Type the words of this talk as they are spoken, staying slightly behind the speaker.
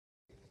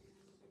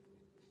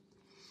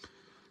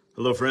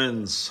Hello,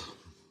 friends.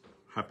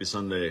 Happy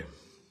Sunday.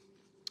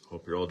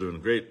 Hope you're all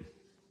doing great.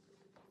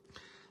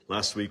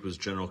 Last week was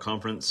General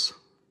Conference.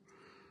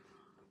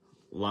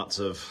 Lots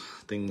of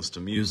things to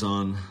muse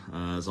on,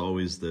 as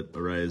always, that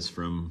arise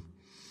from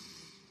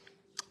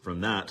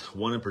that.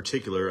 One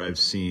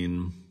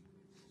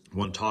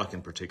talk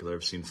in particular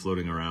I've seen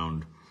floating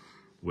around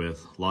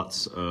with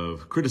lots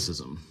of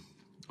criticism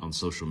on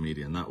social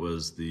media, and that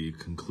was the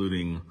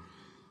concluding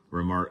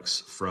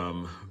remarks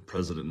from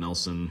President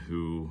Nelson,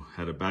 who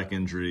had a back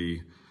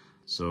injury,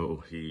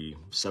 so he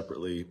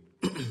separately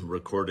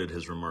recorded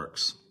his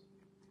remarks,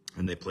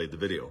 and they played the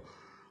video.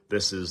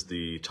 This is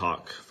the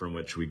talk from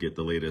which we get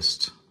the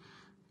latest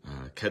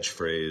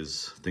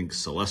catchphrase, think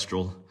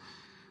celestial,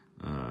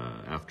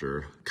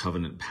 after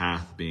covenant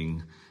path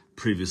being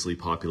previously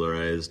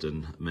popularized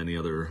and many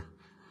other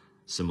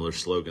similar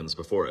slogans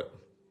before it.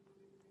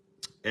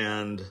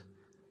 And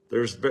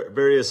there's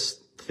various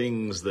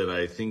things that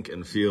I think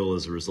and feel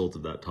as a result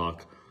of that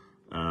talk.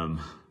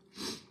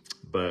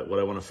 But what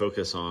I want to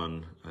focus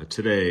on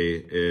today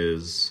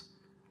is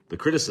the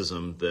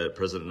criticism that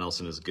President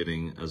Nelson is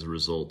getting as a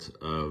result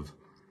of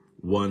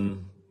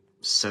one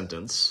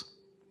sentence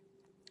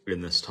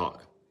in this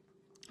talk.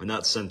 And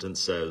that sentence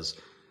says,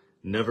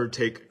 "Never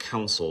take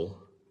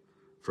counsel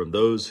from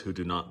those who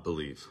do not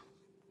believe."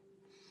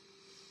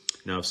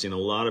 Now, I've seen a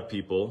lot of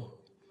people,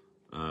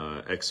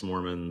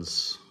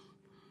 ex-Mormons,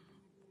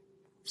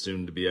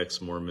 soon to be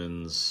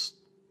ex-Mormons,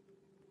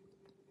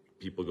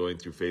 people going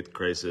through faith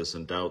crisis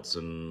and doubts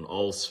and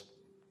all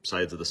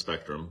sides of the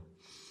spectrum,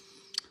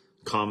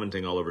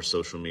 commenting all over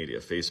social media,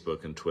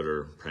 Facebook and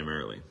Twitter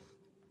primarily.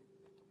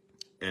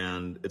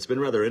 And it's been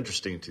rather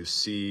interesting to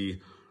see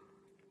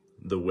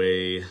the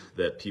way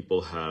that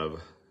people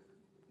have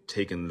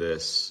taken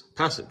this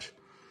passage,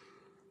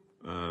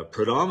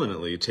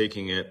 predominantly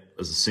taking it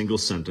as a single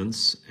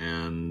sentence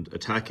and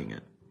attacking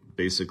it.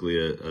 Basically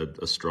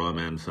a straw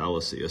man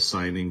fallacy,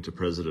 assigning to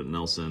President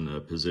Nelson a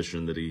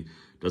position that he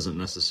doesn't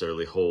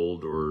necessarily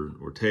hold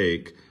or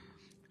take,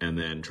 and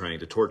then trying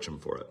to torch him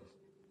for it,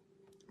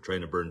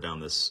 trying to burn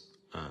down this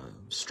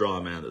straw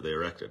man that they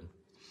erected.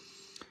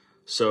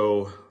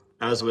 So,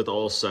 as with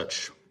all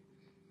such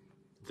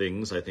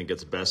things, I think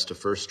it's best to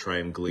first try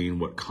and glean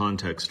what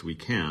context we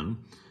can.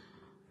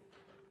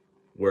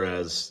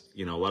 Whereas,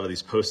 a lot of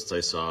these posts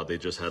I saw, they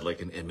just had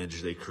like an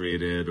image they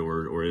created,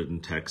 or in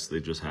text, they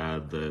just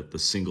had the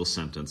single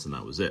sentence and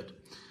that was it.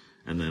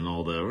 And then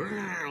all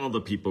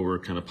the people were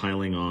kind of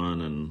piling on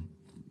and,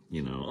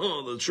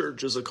 the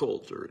church is a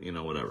cult or,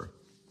 whatever.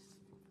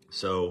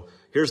 So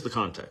here's the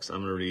context. I'm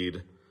going to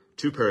read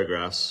 2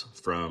 paragraphs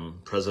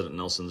from President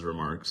Nelson's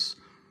remarks,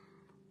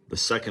 the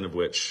second of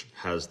which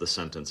has the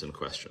sentence in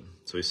question.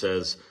 So he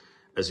says,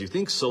 "As you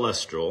think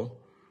celestial,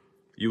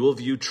 you will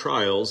view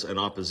trials and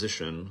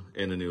opposition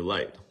in a new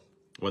light.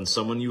 When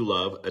someone you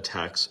love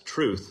attacks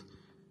truth,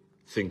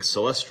 think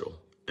celestial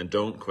and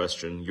don't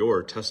question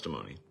your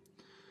testimony.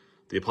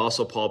 The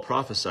Apostle Paul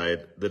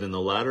prophesied that in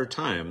the latter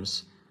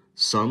times,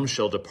 some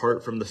shall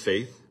depart from the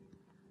faith,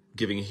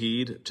 giving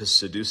heed to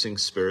seducing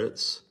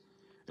spirits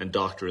and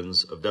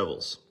doctrines of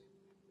devils.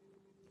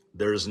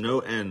 There is no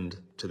end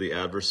to the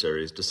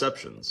adversary's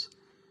deceptions.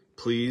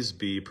 Please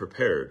be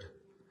prepared.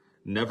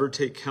 Never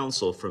take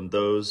counsel from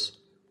those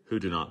who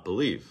do not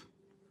believe.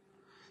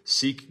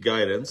 Seek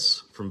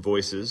guidance from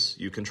voices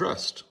you can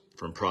trust,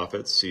 from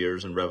prophets,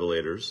 seers, and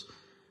revelators,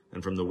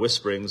 and from the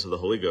whisperings of the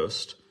Holy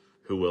Ghost,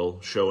 who will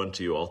show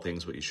unto you all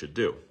things what you should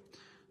do.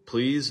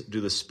 Please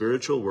do the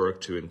spiritual work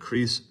to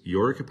increase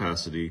your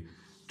capacity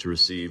to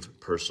receive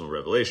personal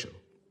revelation."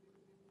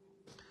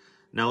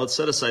 Now let's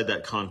set aside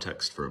that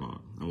context for a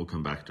moment, and we'll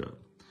come back to it.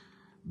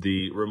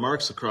 The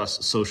remarks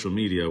across social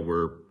media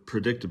were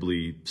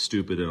predictably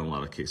stupid in a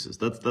lot of cases.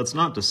 That's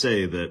not to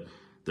say that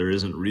there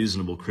isn't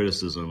reasonable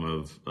criticism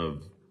of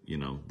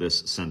this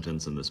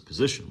sentence and this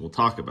position. We'll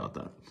talk about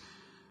that.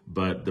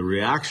 But the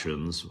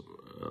reactions,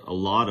 a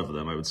lot of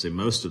them, I would say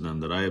most of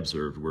them that I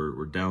observed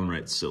were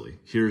downright silly.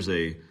 Here's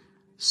a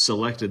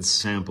selected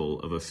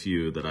sample of a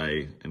few that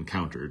I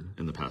encountered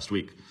in the past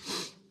week.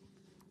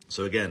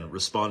 So again,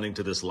 responding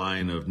to this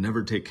line of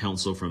never take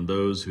counsel from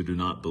those who do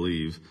not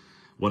believe,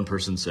 one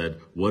person said,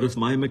 "What if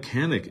my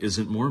mechanic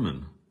isn't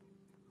Mormon?"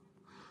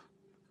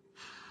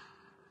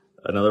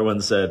 Another one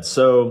said,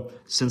 "So,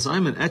 since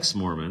I'm an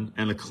ex-Mormon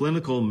and a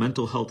clinical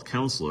mental health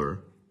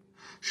counselor,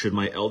 should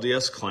my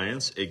LDS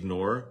clients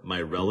ignore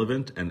my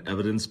relevant and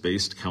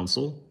evidence-based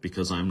counsel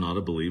because I'm not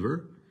a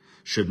believer?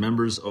 Should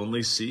members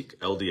only seek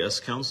LDS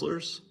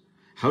counselors?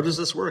 How does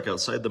this work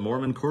outside the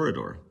Mormon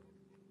corridor?"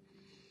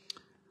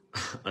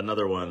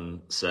 Another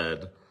one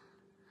said,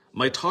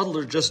 "My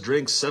toddler just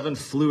drank 7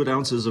 fluid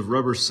ounces of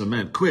rubber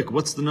cement. Quick,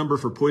 what's the number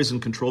for poison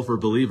control for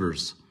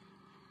believers?"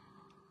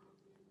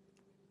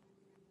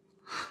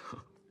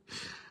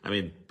 I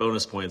mean,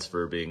 bonus points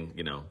for being,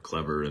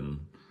 clever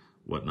and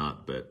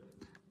whatnot. But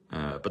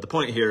the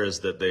point here is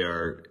that they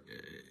are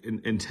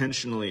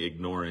intentionally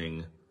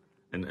ignoring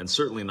and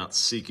certainly not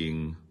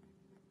seeking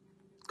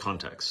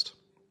context.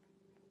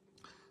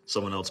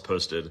 Someone else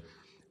posted,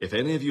 If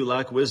any of you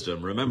lack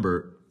wisdom,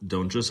 remember,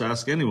 don't just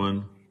ask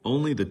anyone,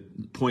 only the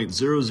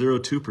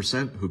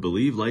 0.002% who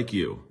believe like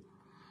you.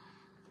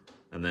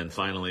 And then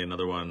finally,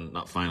 another one,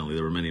 not finally,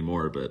 there were many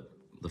more, but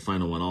the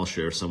final one I'll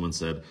share, someone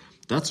said,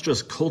 that's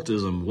just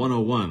cultism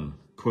 101.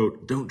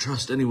 Quote, don't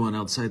trust anyone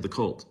outside the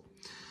cult.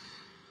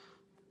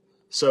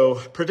 So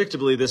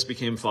predictably, this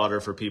became fodder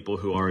for people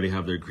who already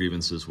have their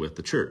grievances with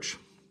the church.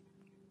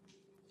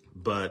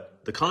 But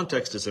the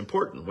context is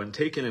important. When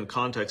taken in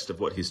context of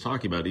what he's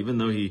talking about, even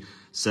though he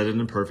said it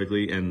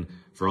imperfectly, and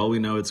for all we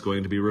know, it's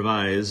going to be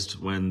revised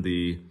when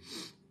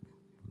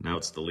now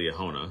it's the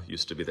Liahona,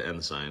 used to be the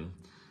ensign,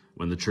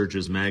 when the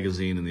church's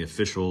magazine and the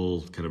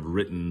official kind of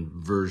written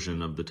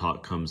version of the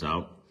talk comes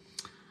out.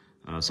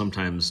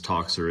 Sometimes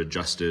talks are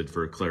adjusted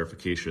for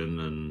clarification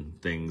and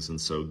things,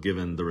 and so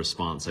given the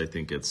response, I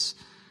think it's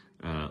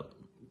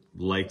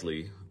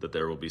likely that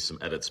there will be some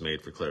edits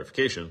made for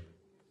clarification.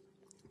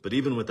 But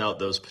even without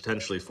those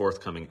potentially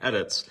forthcoming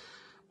edits,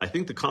 I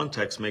think the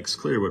context makes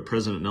clear what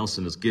President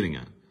Nelson is getting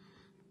at.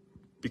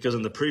 Because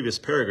in the previous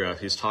paragraph,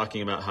 he's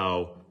talking about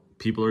how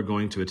people are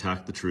going to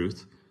attack the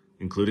truth,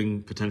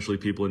 including potentially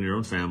people in your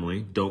own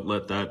family. Don't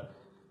let that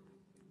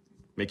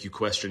make you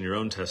question your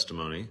own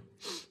testimony,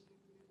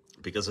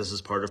 because this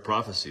is part of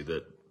prophecy,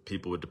 that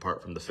people would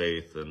depart from the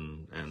faith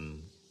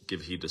and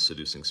give heed to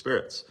seducing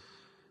spirits.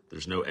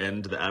 There's no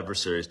end to the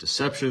adversary's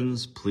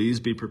deceptions. Please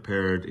be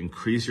prepared.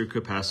 Increase your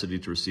capacity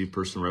to receive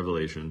personal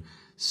revelation.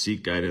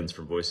 Seek guidance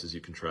from voices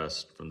you can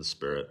trust from the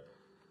Spirit.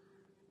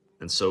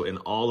 And so in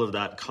all of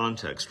that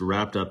context,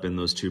 wrapped up in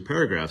those two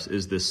paragraphs,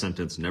 is this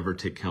sentence, never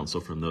take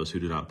counsel from those who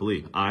do not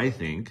believe. I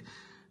think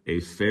a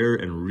fair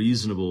and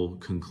reasonable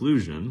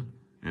conclusion,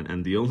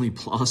 and the only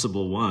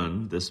plausible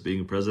one, this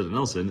being President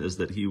Nelson, is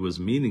that he was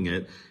meaning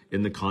it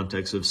in the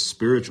context of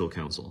spiritual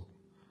counsel.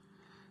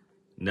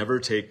 Never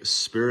take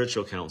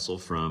spiritual counsel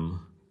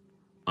from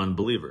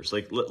unbelievers.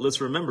 Like,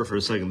 let's remember for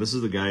a second, this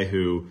is the guy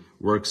who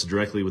works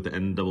directly with the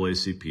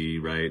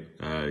NAACP, right?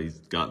 He's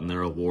gotten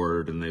their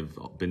award and they've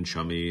been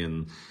chummy,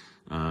 and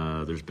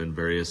there's been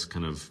various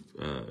kind of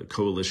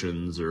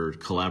coalitions or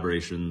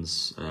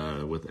collaborations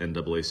with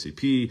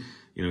NAACP.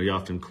 You know, he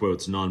often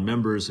quotes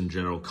non-members in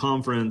general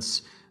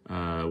conference,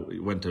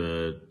 went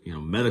to,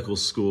 medical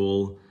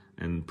school,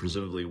 and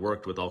presumably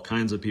worked with all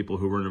kinds of people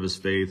who weren't of his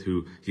faith,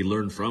 who he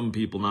learned from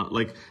people not,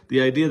 like the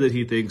idea that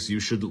he thinks you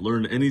should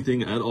learn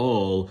anything at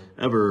all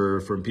ever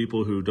from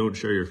people who don't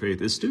share your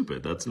faith is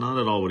stupid. That's not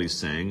at all what he's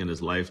saying, and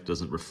his life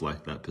doesn't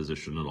reflect that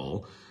position at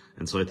all.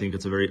 And so I think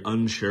it's a very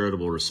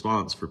uncharitable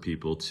response for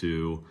people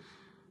to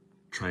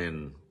try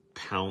and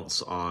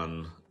pounce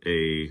on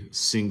a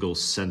single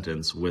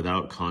sentence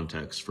without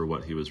context for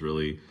what he was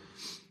really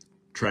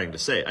trying to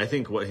say. I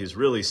think what he's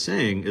really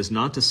saying is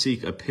not to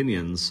seek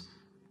opinions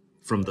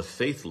from the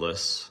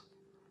faithless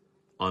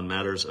on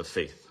matters of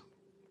faith,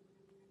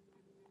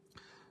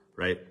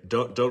 right?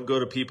 Don't go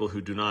to people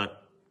who do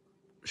not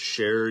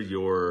share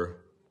your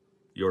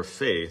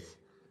faith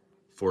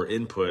for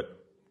input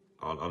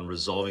on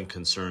resolving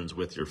concerns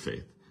with your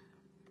faith.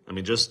 I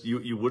mean, just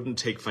you wouldn't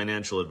take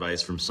financial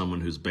advice from someone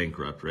who's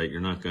bankrupt, right?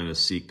 You're not going to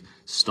seek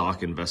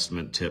stock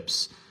investment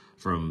tips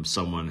from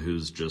someone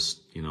who's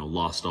just,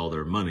 lost all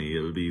their money.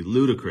 It would be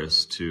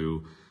ludicrous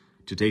to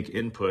take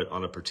input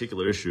on a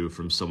particular issue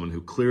from someone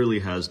who clearly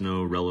has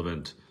no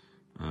relevant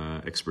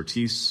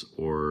expertise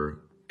or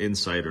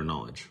insight or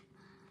knowledge.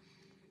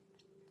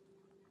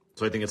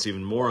 So I think it's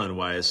even more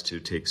unwise to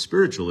take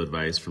spiritual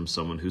advice from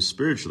someone who's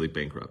spiritually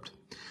bankrupt.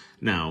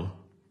 Now,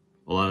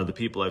 a lot of the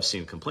people I've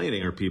seen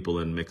complaining are people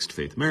in mixed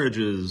faith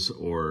marriages,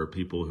 or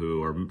people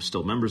who are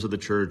still members of the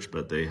church,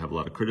 but they have a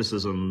lot of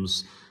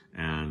criticisms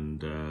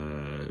and,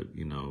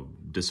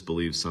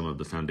 disbelieve some of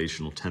the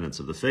foundational tenets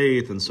of the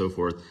faith and so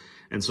forth.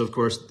 And so, of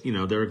course,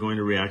 they're going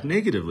to react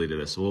negatively to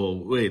this. Well,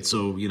 wait,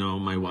 so,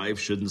 my wife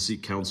shouldn't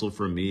seek counsel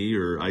from me,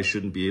 or I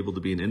shouldn't be able to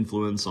be an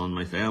influence on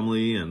my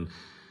family. And,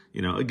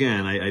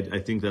 again, I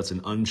think that's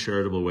an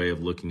uncharitable way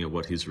of looking at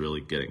what he's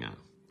really getting at.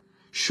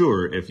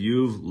 Sure, if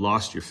you've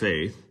lost your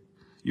faith,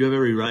 you have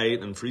every right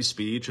and free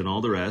speech and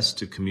all the rest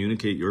to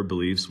communicate your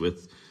beliefs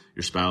with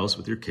your spouse,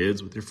 with your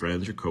kids, with your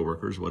friends, your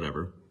coworkers,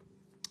 whatever.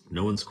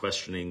 No one's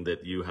questioning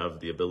that you have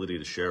the ability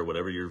to share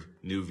whatever your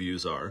new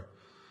views are.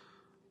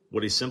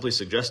 What he's simply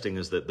suggesting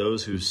is that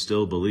those who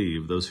still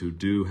believe, those who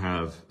do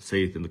have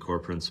faith in the core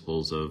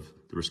principles of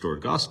the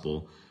restored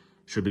gospel,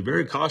 should be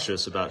very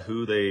cautious about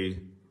who they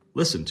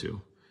listen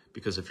to.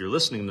 Because if you're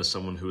listening to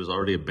someone who has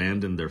already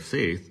abandoned their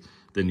faith,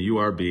 then you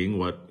are being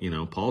what,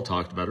 Paul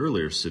talked about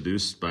earlier,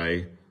 seduced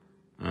by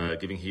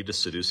giving heed to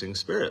seducing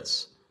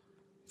spirits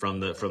from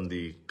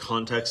the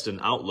context and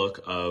outlook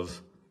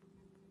of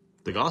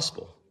the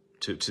gospel.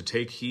 To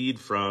take heed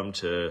from,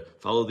 to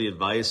follow the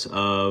advice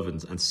of,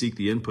 and seek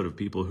the input of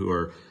people who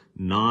are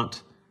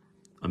not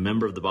a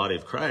member of the body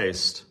of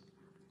Christ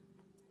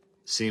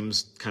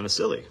seems kind of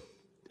silly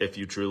if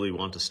you truly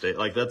want to stay.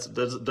 Like,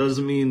 that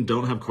doesn't mean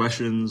don't have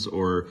questions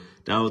or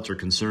doubts or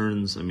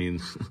concerns. I mean,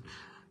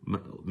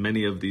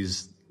 many of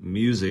these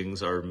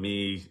musings are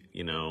me,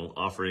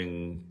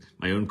 offering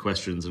my own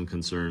questions and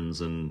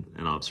concerns and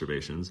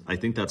observations. I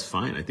think that's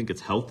fine. I think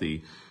it's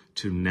healthy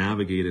to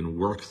navigate and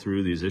work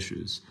through these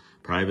issues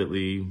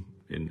privately,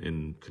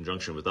 in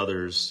conjunction with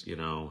others,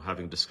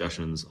 having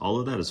discussions. All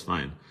of that is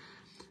fine.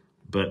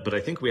 But I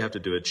think we have to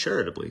do it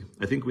charitably.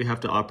 I think we have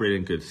to operate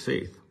in good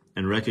faith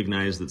and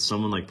recognize that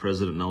someone like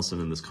President Nelson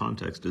in this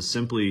context is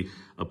simply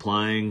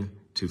applying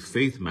to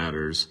faith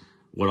matters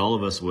what all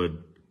of us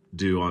would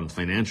do on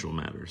financial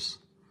matters.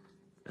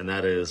 And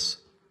that is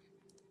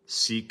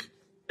seek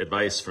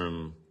advice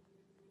from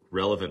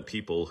relevant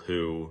people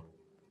who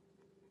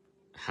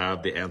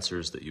have the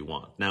answers that you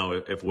want. Now,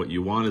 if what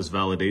you want is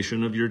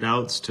validation of your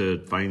doubts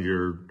to find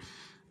your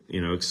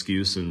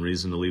excuse and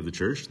reason to leave the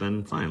church,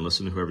 then fine,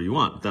 listen to whoever you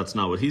want. That's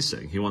not what he's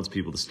saying. He wants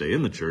people to stay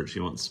in the church. He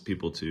wants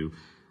people to,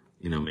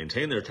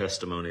 maintain their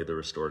testimony of the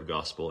restored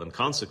gospel. And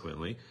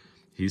consequently,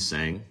 he's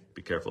saying,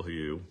 be careful who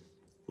you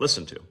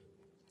listen to.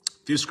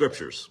 A few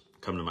scriptures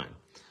come to mind.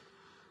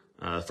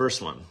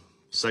 First one,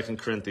 2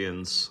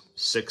 Corinthians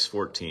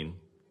 6:14.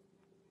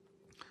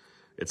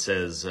 It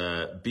says,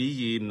 be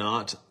ye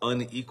not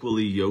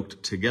unequally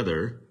yoked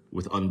together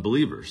with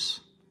unbelievers.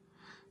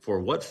 For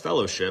what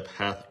fellowship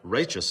hath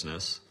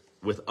righteousness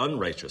with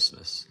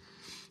unrighteousness?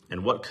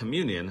 And what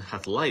communion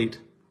hath light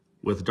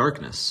with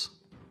darkness?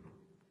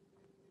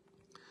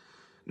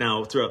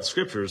 Now, throughout the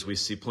scriptures, we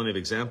see plenty of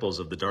examples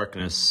of the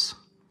darkness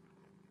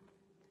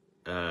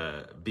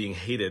being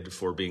hated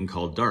for being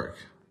called dark,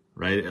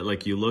 right?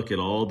 Like you look at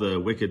all the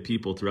wicked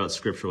people throughout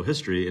scriptural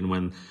history, and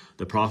when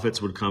the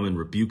prophets would come and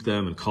rebuke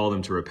them and call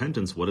them to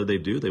repentance, what did they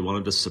do? They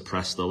wanted to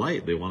suppress the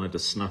light. They wanted to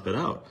snuff it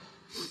out.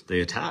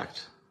 They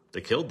attacked.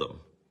 They killed them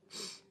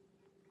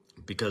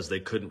because they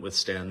couldn't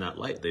withstand that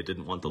light. They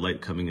didn't want the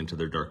light coming into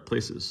their dark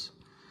places.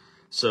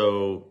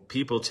 So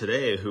people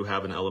today who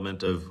have an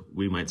element of,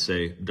 we might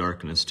say,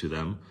 darkness to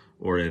them,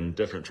 or in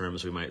different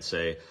terms, we might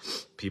say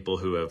people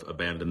who have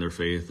abandoned their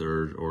faith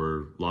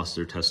or lost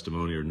their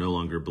testimony or no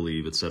longer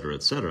believe, etc.,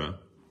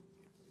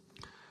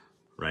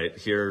 right?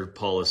 Here,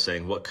 Paul is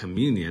saying, what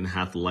communion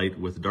hath light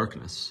with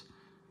darkness?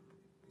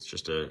 It's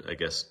just a, I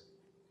guess,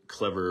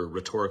 clever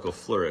rhetorical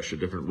flourish, a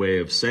different way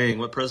of saying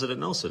what President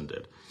Nelson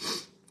did,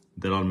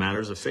 that on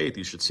matters of faith,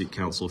 you should seek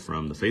counsel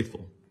from the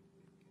faithful.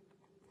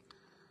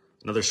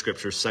 Another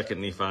scripture, 2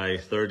 Nephi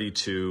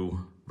 32,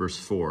 verse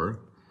 4,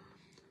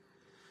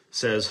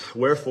 says,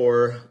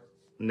 wherefore,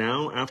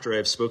 now after I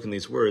have spoken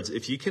these words,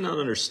 if ye cannot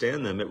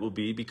understand them, it will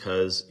be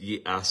because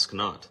ye ask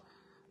not,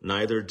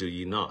 neither do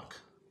ye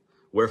knock.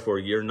 Wherefore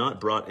ye are not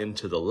brought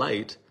into the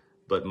light,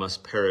 but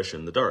must perish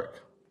in the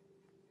dark.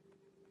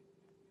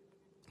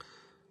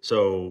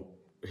 So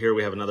here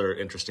we have another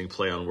interesting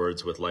play on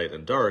words with light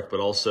and dark, but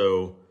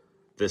also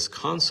this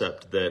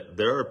concept that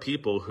there are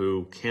people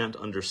who can't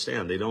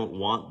understand. They don't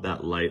want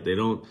that light. They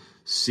don't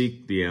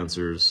seek the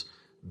answers.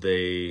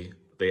 They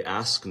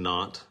ask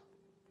not.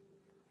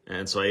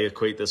 And so I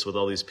equate this with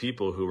all these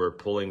people who are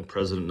pulling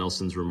President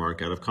Nelson's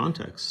remark out of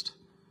context.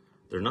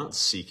 They're not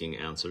seeking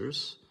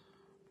answers.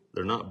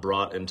 They're not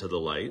brought into the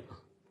light.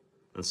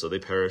 And so they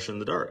perish in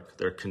the dark.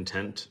 They're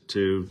content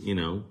to,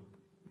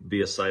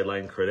 be a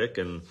sideline critic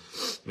and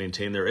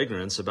maintain their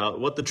ignorance about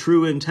what the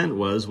true intent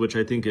was, which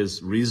I think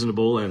is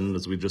reasonable and,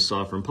 as we just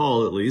saw from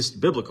Paul, at least,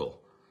 biblical.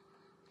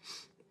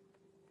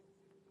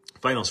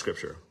 Final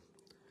scripture.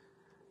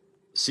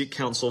 Seek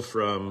counsel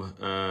from,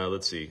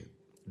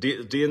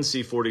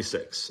 DNC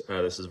 46.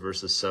 This is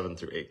verses 7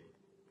 through 8.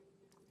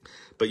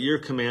 But ye are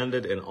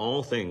commanded in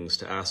all things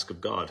to ask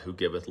of God, who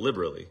giveth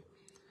liberally.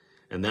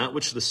 And that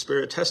which the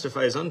Spirit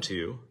testifies unto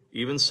you,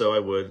 even so I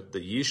would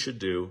that ye should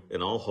do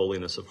in all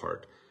holiness of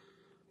heart,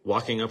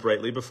 walking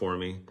uprightly before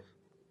me,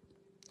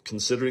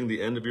 considering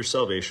the end of your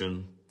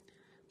salvation,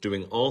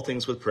 doing all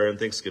things with prayer and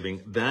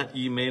thanksgiving, that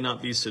ye may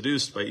not be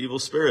seduced by evil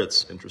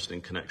spirits. Interesting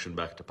connection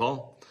back to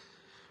Paul.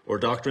 Or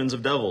doctrines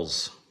of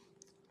devils,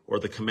 or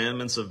the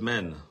commandments of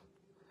men,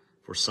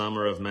 for some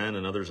are of men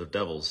and others of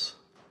devils.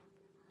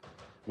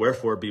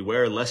 Wherefore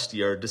beware lest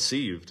ye are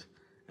deceived,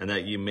 and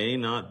that ye may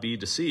not be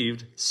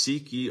deceived,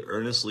 seek ye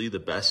earnestly the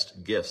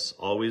best gifts,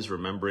 always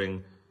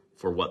remembering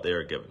for what they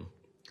are given.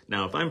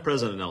 Now, if I'm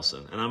President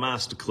Nelson and I'm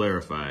asked to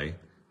clarify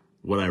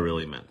what I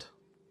really meant,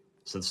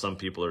 since some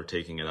people are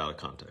taking it out of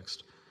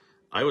context,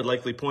 I would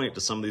likely point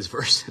to some of these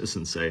verses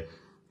and say,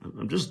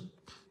 I'm just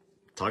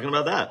talking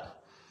about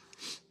that.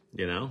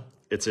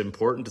 It's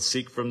important to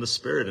seek from the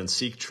Spirit and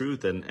seek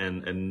truth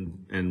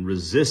and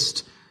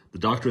resist the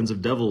doctrines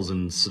of devils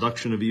and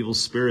seduction of evil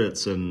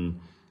spirits and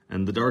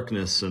the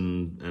darkness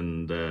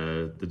and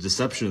the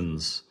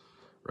deceptions.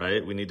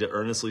 Right? We need to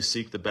earnestly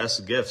seek the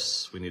best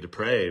gifts. We need to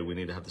pray. We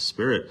need to have the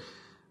Spirit.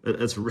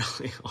 That's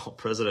really all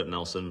President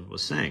Nelson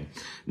was saying.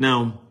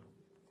 Now,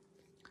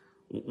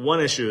 one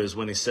issue is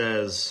when he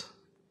says,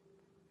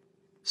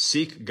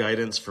 seek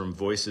guidance from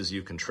voices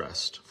you can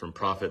trust, from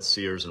prophets,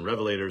 seers, and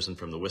revelators, and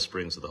from the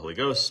whisperings of the Holy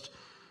Ghost.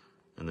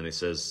 And then he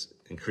says,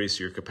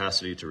 increase your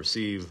capacity to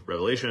receive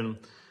revelation.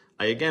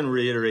 I again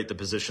reiterate the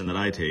position that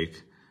I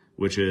take,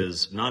 which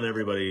is not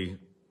everybody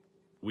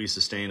we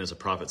sustain as a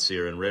prophet,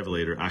 seer, and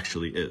revelator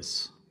actually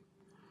is.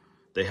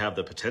 They have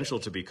the potential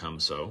to become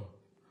so.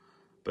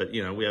 But,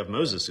 we have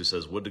Moses who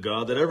says, would to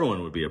God that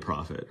everyone would be a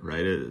prophet,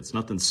 right? It's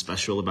nothing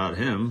special about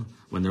him.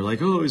 When they're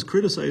like, oh, he's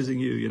criticizing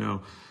you,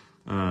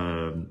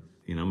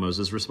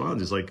 Moses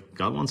responds, he's like,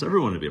 God wants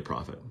everyone to be a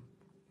prophet.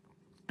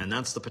 And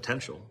that's the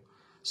potential.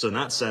 So in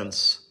that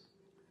sense,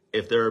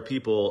 if there are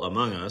people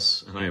among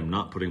us, and I am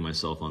not putting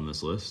myself on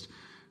this list,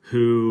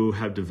 who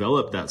have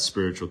developed that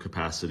spiritual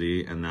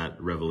capacity and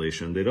that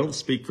revelation, they don't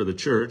speak for the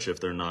church if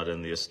they're not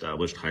in the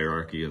established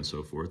hierarchy and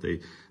so forth. They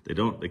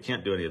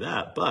can't do any of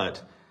that.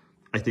 But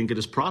I think it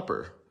is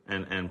proper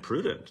and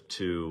prudent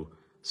to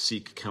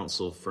seek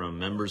counsel from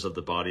members of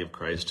the body of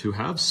Christ who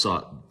have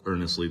sought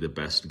earnestly the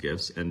best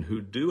gifts and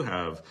who do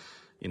have,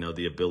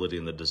 the ability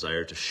and the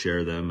desire to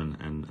share them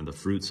and the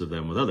fruits of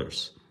them with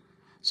others.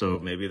 So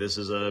maybe this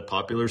is a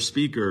popular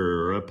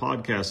speaker or a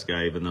podcast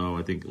guy, even though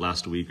I think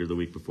last week or the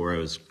week before I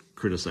was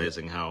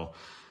criticizing how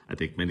I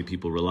think many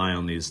people rely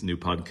on these new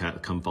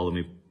come follow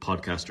me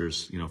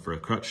podcasters, for a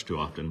crutch too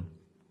often.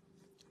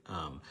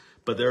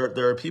 But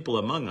there are people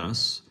among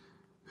us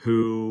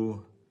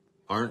who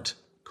aren't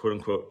quote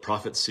unquote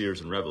prophets,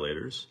 seers, and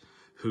revelators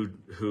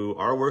who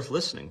are worth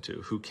listening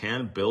to, who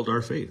can build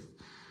our faith,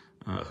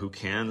 who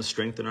can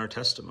strengthen our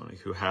testimony,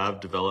 who have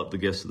developed the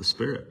gifts of the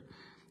Spirit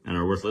and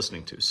are worth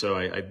listening to. So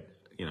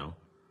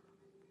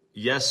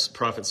yes,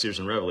 prophets, seers,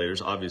 and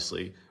revelators,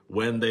 obviously,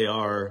 when they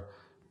are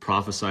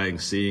prophesying,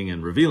 seeing,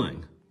 and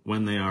revealing,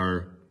 when they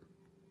are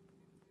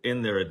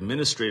in their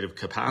administrative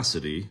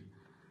capacity,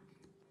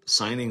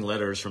 signing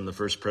letters from the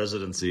first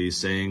presidency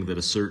saying that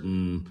a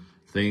certain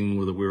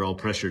thing that we're all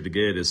pressured to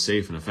get is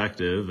safe and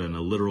effective and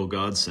a literal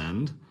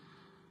godsend,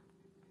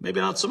 maybe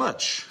not so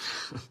much,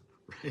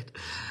 right?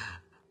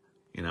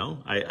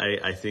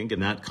 I think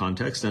in that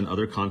context and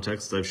other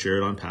contexts I've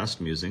shared on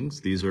past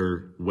musings, these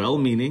are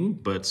well-meaning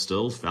but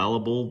still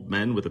fallible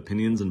men with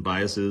opinions and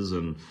biases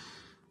and,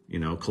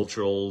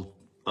 cultural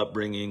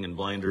upbringing and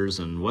blinders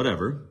and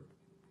whatever.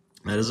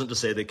 That isn't to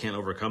say they can't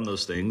overcome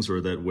those things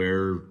or that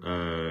where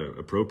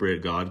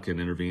appropriate God can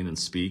intervene and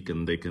speak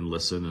and they can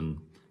listen and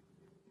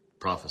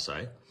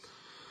prophesy.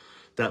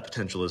 That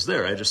potential is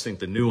there. I just think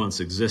the nuance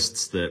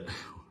exists that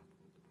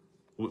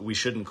we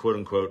shouldn't, quote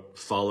unquote,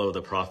 follow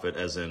the prophet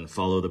as in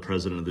follow the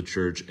president of the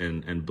church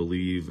and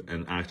believe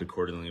and act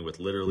accordingly with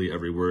literally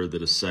every word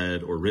that is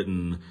said or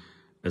written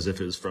as if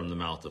it is from the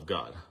mouth of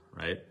God,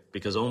 right?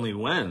 Because only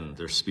when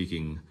they're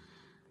speaking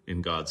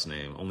in God's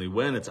name, only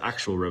when it's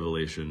actual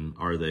revelation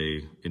are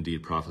they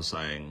indeed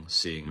prophesying,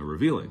 seeing, or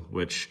revealing,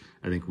 which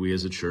I think we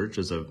as a church,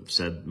 as I've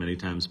said many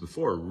times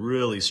before,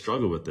 really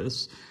struggle with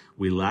this.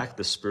 We lack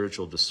the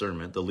spiritual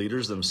discernment. The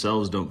leaders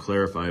themselves don't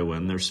clarify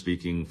when they're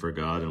speaking for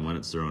God and when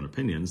it's their own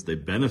opinions. They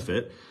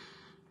benefit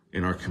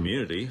in our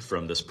community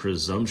from this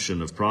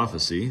presumption of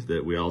prophecy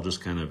that we all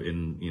just kind of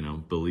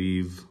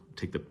believe,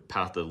 take the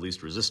path of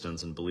least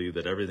resistance and believe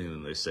that everything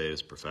that they say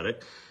is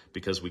prophetic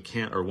because we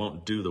can't or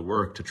won't do the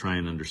work to try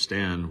and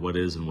understand what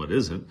is and what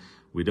isn't.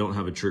 We don't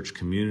have a church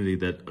community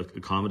that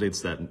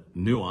accommodates that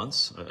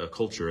nuance, a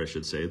culture, I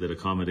should say, that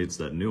accommodates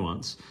that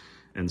nuance.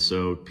 And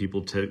so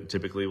people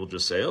typically will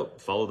just say,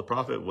 follow the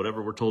prophet,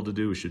 whatever we're told to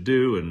do, we should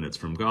do, and it's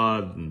from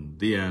God, and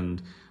the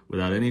end,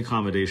 without any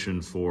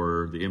accommodation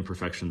for the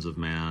imperfections of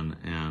man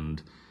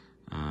and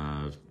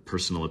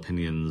personal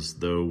opinions,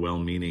 though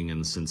well-meaning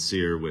and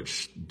sincere,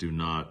 which do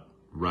not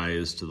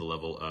rise to the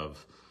level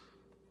of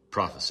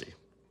prophecy.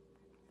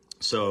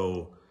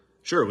 So,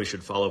 sure, we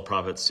should follow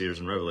prophets, seers,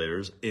 and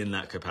revelators in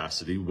that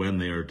capacity when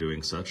they are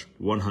doing such,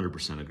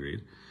 100%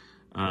 agreed.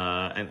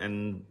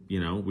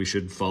 We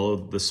should follow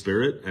the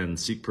Spirit and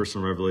seek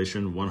personal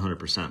revelation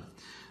 100%.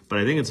 But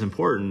I think it's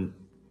important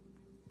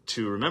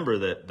to remember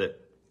that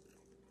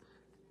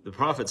the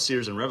prophets,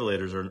 seers, and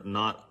revelators are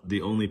not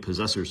the only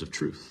possessors of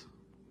truth.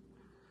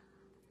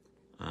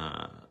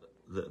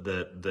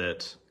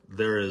 That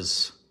there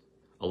is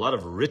a lot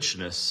of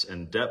richness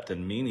and depth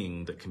and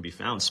meaning that can be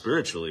found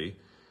spiritually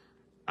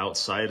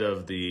outside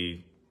of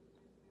the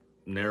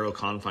narrow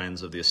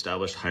confines of the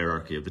established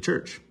hierarchy of the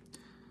church.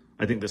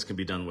 I think this can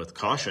be done with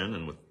caution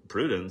and with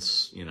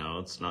prudence.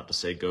 It's not to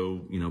say go,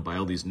 buy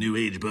all these new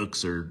age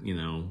books or,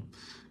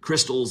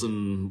 crystals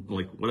and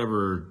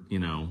whatever,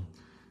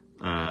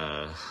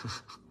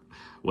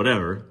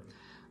 whatever.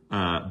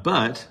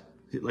 But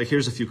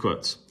here's a few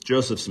quotes.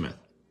 Joseph Smith.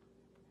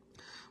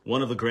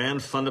 One of the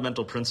grand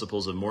fundamental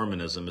principles of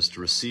Mormonism is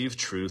to receive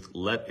truth,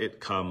 let it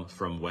come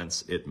from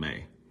whence it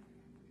may.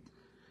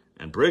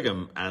 And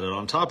Brigham added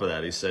on top of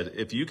that, he said,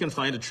 if you can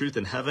find a truth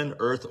in heaven,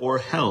 earth, or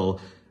hell,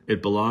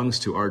 it belongs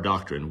to our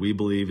doctrine. We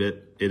believe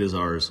it. It is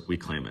ours. We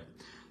claim it.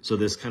 So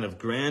this kind of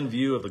grand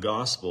view of the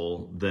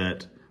gospel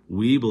that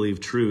we believe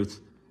truth,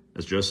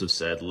 as Joseph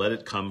said, let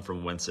it come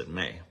from whence it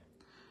may.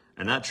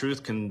 And that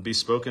truth can be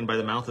spoken by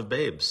the mouth of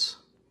babes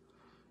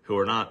who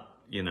are not,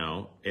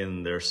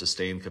 in their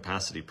sustained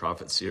capacity,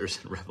 prophets, seers,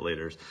 and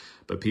revelators.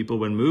 But people,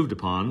 when moved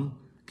upon,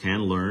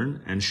 can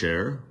learn and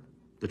share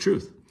the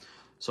truth.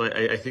 So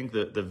I think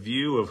that the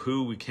view of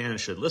who we can and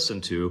should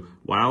listen to,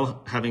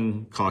 while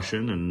having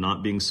caution and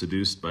not being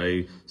seduced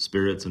by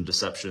spirits and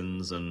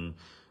deceptions and,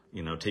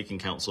 taking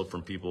counsel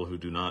from people who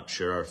do not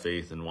share our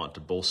faith and want to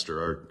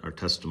bolster our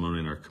testimony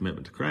and our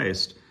commitment to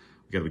Christ,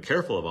 we've got to be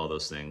careful of all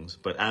those things.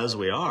 But as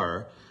we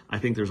are, I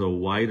think there's a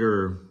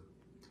wider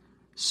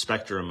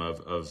spectrum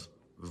of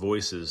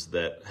voices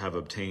that have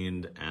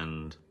obtained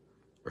and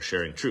are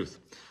sharing truth.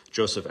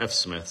 Joseph F.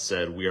 Smith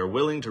said, "We are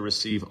willing to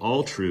receive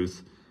all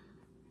truth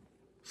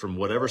from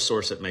whatever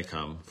source it may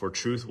come, for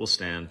truth will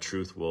stand,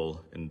 truth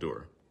will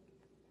endure."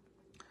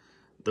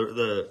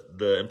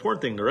 The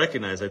important thing to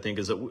recognize, I think,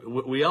 is that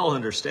we all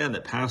understand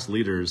that past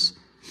leaders,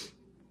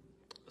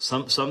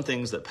 some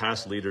things that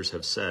past leaders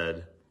have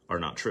said are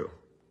not true.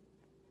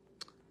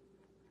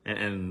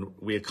 And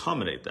we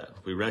accommodate that.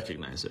 We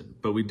recognize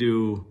it. But we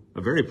do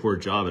a very poor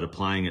job at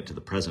applying it to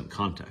the present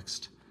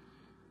context.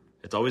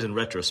 It's always in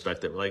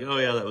retrospect that we're like, oh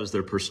yeah, that was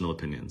their personal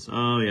opinions.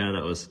 Oh yeah,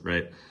 that was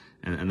right.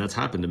 And that's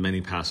happened to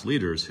many past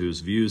leaders whose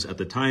views at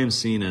the time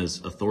seen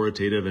as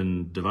authoritative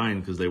and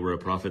divine because they were a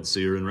prophet,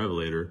 seer, and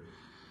revelator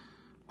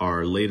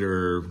are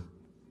later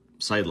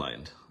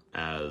sidelined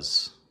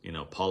as,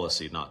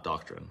 policy, not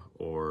doctrine,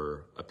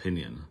 or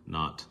opinion,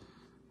 not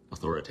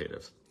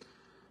authoritative.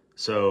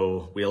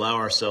 So we allow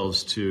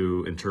ourselves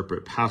to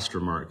interpret past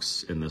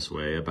remarks in this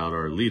way about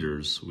our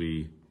leaders.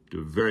 We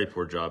do a very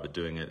poor job at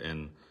doing it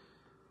in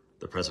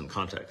the present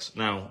context.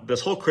 Now,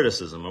 this whole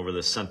criticism over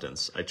this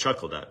sentence, I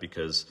chuckled at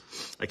because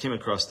I came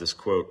across this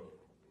quote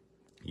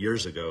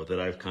years ago that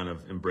I've kind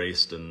of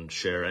embraced and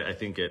share. I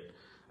think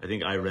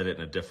I read it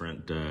in a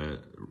different,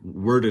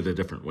 worded a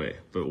different way.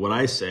 But what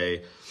I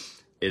say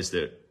is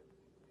that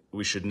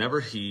we should never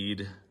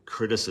heed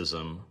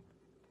criticism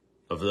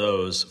of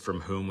those from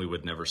whom we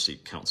would never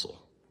seek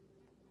counsel.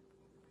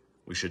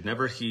 We should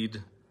never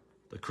heed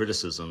the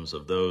criticisms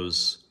of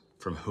those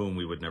from whom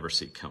we would never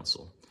seek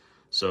counsel.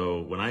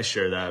 So when I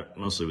share that,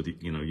 mostly with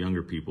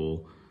younger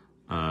people,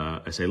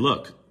 I say,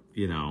 look,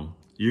 you're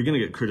going to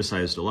get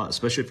criticized a lot,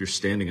 especially if you're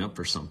standing up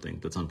for something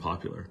that's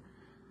unpopular,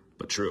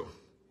 but true.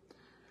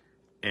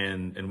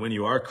 And when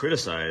you are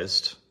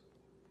criticized,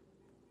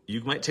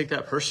 you might take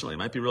that personally. It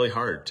might be really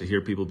hard to hear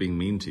people being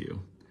mean to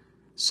you.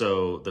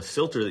 So the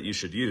filter that you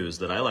should use,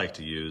 that I like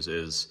to use,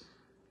 is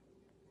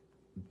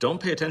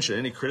don't pay attention to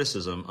any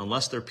criticism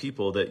unless they're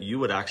people that you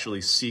would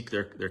actually seek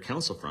their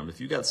counsel from. If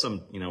you got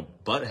some,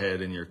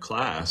 butthead in your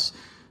class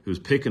who's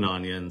picking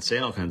on you and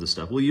saying all kinds of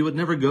stuff, well, you would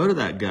never go to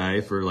that guy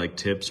for like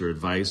tips or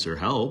advice or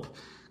help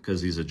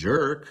because he's a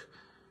jerk,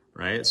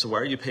 right? So why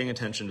are you paying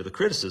attention to the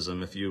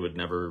criticism if you would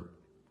never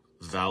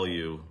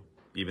value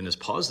even his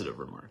positive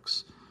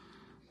remarks?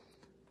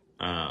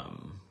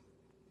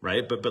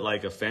 Right? But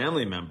like a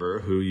family member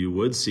who you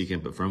would seek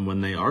input from,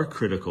 when they are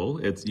critical,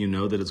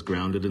 that it's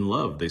grounded in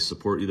love. They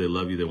support you, they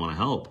love you, they want to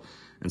help.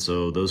 And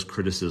so those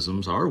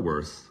criticisms are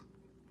worth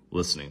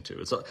listening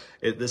to.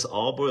 This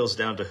all boils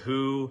down to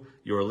who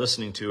you're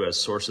listening to as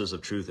sources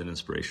of truth and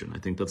inspiration. I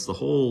think that's the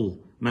whole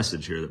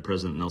message here that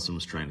President Nelson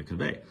was trying to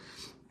convey,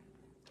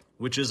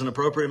 which is an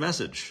appropriate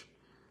message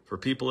for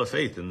people of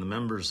faith and the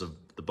members of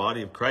the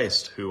body of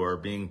Christ who are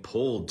being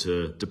pulled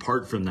to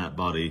depart from that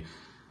body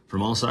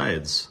from all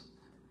sides.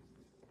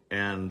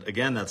 And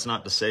again, that's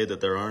not to say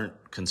that there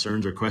aren't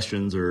concerns or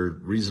questions or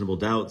reasonable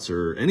doubts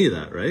or any of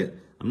that, right?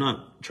 I'm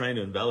not trying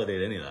to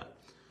invalidate any of that.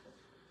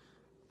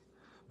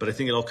 But I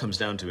think it all comes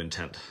down to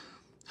intent.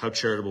 How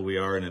charitable we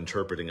are in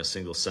interpreting a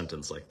single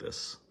sentence like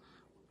this,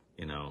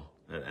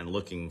 and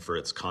looking for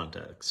its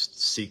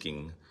context,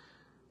 seeking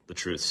the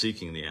truth,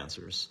 seeking the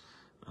answers,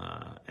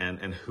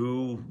 and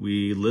who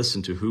we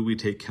listen to, who we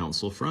take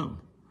counsel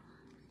from.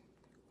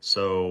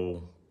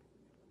 So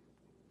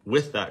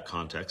with that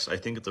context, I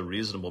think it's a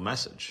reasonable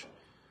message.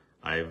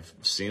 I've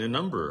seen a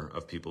number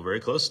of people very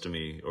close to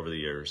me over the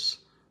years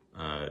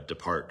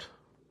depart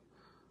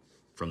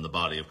from the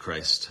body of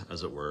Christ,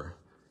 as it were,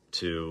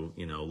 to,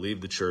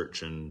 leave the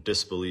church and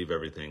disbelieve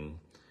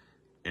everything.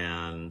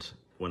 And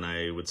when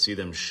I would see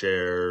them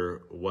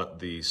share what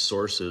the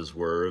sources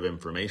were of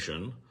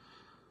information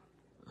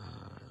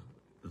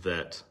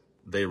that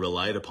they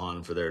relied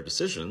upon for their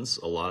decisions,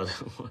 a lot of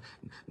it,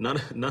 none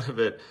of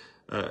it,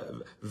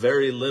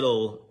 very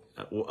little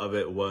of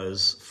it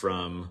was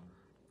from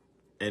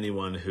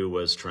anyone who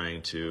was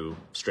trying to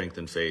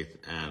strengthen faith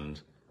and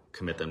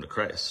commit them to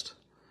Christ.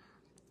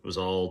 It was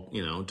all,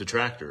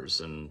 detractors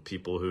and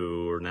people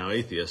who are now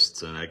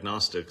atheists and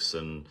agnostics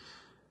and,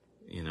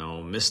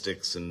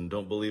 mystics and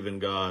don't believe in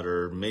God,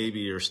 or maybe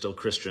you're still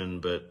Christian,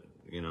 but,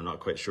 not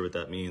quite sure what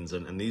that means.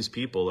 And these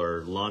people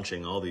are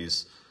launching all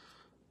these,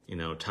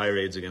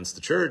 tirades against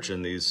the church,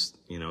 and these,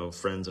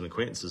 friends and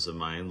acquaintances of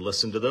mine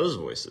listen to those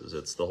voices.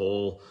 It's the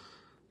whole,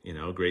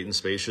 great and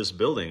spacious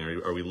building.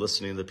 Are we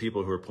listening to the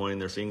people who are pointing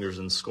their fingers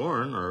in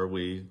scorn, or are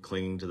we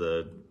clinging to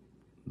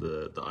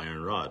the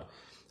iron rod?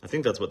 I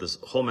think that's what this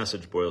whole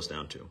message boils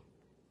down to.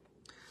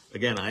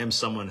 Again, I am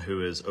someone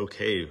who is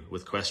okay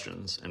with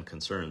questions and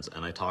concerns,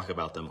 and I talk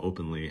about them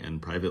openly and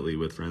privately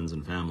with friends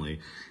and family,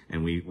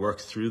 and we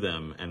work through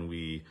them, and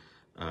we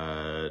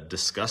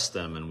discuss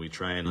them and we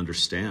try and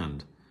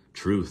understand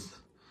truth.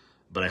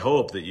 But I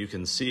hope that you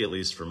can see, at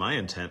least for my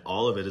intent,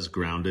 all of it is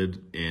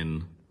grounded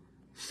in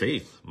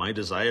faith. My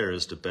desire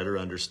is to better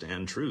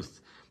understand truth,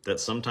 that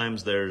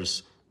sometimes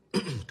there's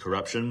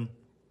corruption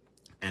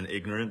and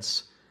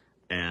ignorance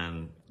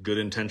and good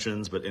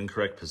intentions but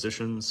incorrect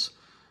positions.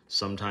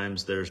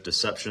 Sometimes there's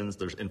deceptions,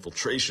 there's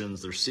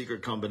infiltrations, there's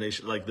secret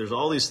combinations, like there's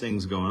all these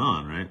things going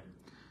on, right?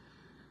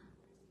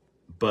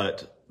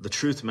 But the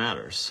truth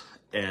matters.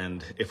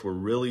 And if we're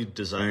really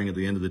desiring at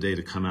the end of the day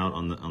to come out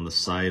on the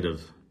side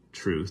of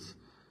truth,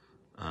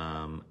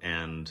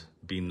 and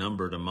be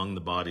numbered among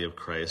the body of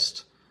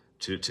Christ,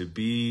 to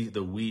be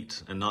the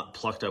wheat and not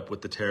plucked up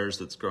with the tares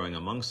that's growing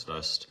amongst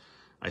us,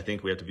 I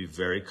think we have to be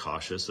very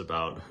cautious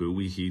about who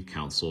we heed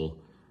counsel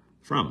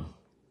from.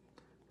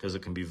 Because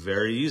it can be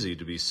very easy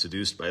to be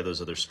seduced by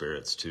those other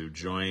spirits, to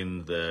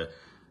join the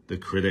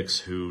critics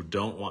who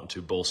don't want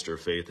to bolster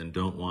faith and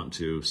don't want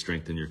to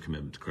strengthen your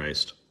commitment to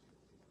Christ.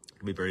 It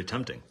can be very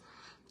tempting.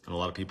 And a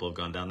lot of people have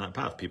gone down that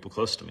path, people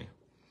close to me.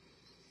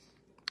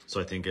 So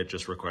I think it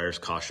just requires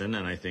caution.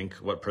 And I think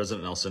what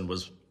President Nelson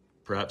was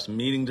perhaps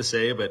meaning to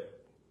say,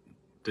 but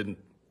didn't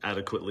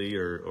adequately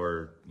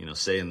or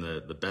say in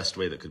the best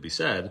way that could be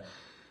said,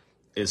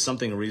 is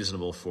something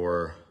reasonable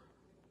for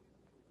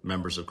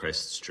members of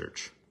Christ's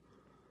church.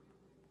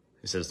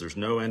 He says, there's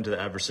no end to the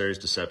adversary's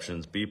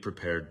deceptions. Be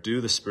prepared.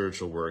 Do the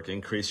spiritual work.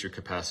 Increase your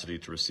capacity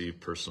to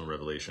receive personal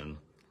revelation.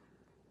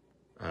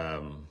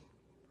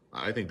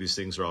 I think these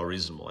things are all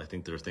reasonable. I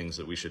think there are things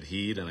that we should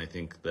heed, and I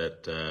think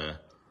that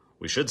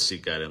we should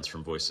seek guidance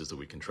from voices that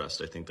we can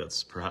trust. I think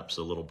that's perhaps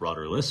a little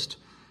broader list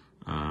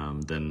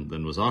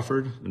than was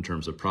offered in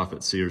terms of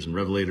prophets, seers, and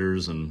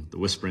revelators, and the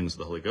whisperings of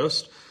the Holy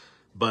Ghost.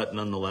 But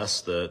nonetheless,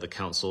 the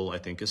counsel, I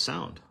think, is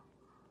sound.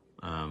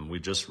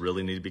 We just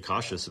really need to be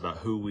cautious about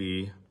who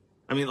we...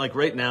 like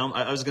right now,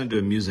 I was going to do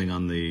a musing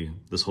on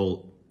this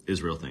whole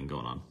Israel thing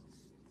going on.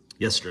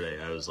 Yesterday,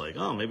 I was like,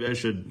 oh, maybe I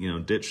should,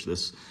 ditch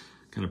this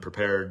kind of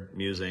prepared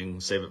musing,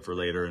 save it for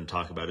later, and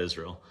talk about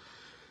Israel.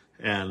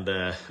 And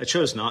I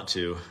chose not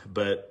to,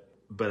 but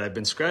I've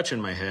been scratching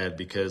my head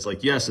because,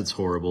 yes, it's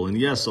horrible, and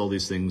yes, all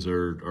these things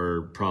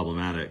are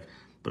problematic.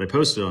 But I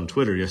posted on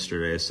Twitter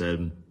yesterday, I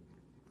said,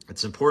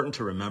 it's important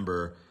to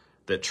remember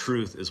that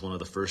truth is one of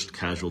the first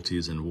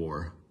casualties in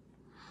war.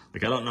 I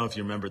don't know if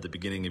you remember at the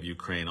beginning of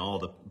Ukraine, all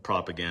the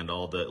propaganda,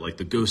 all the,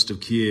 the ghost of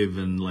Kiev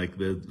and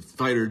the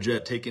fighter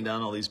jet taking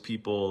down all these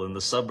people and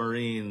the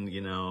submarine,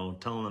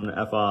 telling them to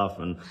F off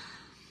and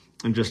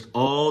just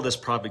all this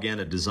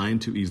propaganda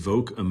designed to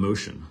evoke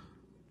emotion,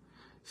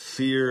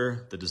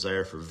 fear, the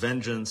desire for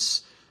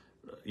vengeance,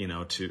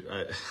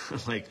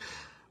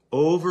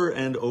 over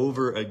and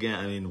over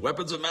again.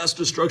 Weapons of mass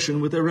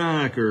destruction with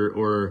Iraq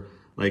or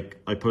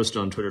I posted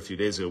on Twitter a few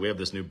days ago, we have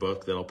this new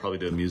book that I'll probably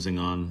do a musing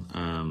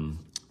on,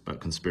 about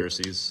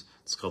conspiracies.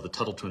 It's called The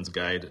Tuttle Twins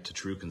Guide to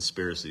True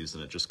Conspiracies,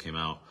 and it just came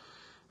out.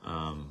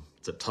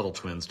 It's at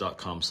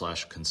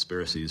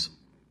TuttleTwins.com/conspiracies.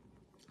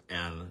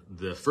 And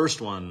the first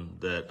one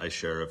that I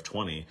share of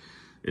 20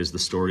 is the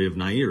story of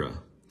Naira.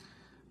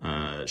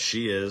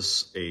 She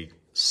is a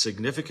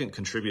significant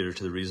contributor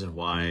to the reason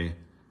why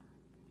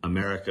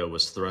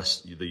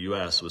the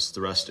U.S. was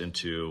thrust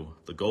into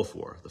the Gulf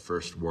War, the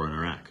first war in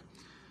Iraq.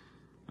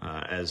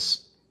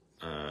 As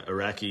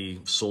Iraqi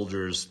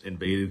soldiers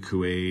invaded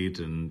Kuwait,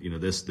 and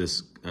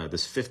this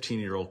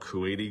 15-year-old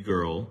Kuwaiti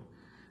girl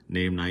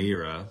named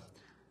Naira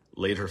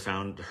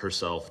found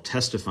herself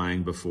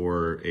testifying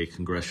before a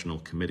congressional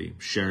committee,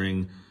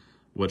 sharing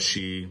what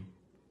she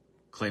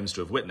claims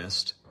to have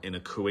witnessed in a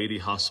Kuwaiti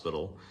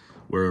hospital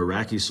where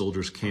Iraqi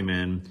soldiers came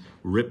in,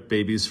 ripped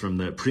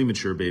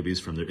premature babies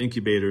from their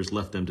incubators,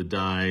 left them to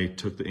die,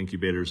 took the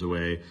incubators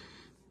away.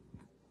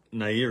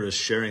 Naira is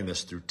sharing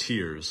this through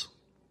tears.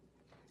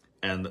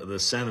 And the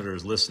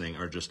senators listening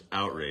are just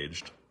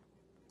outraged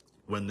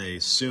when they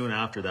soon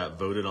after that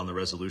voted on the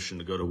resolution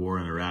to go to war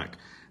in Iraq.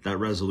 That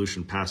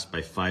resolution passed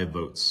by 5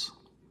 votes.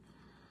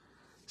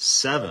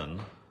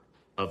 7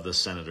 of the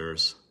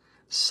senators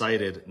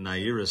cited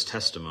Naira's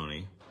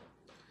testimony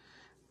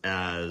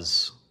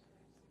as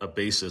a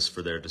basis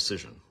for their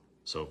decision.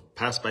 So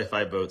passed by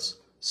 5 votes,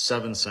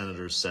 7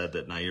 senators said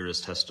that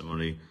Naira's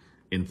testimony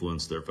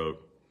influenced their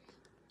vote.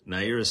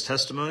 Naira's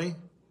testimony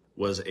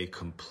was a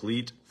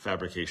complete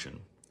fabrication.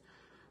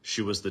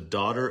 She was the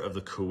daughter of the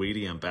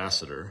Kuwaiti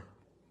ambassador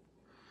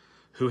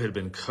who had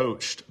been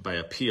coached by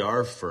a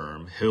PR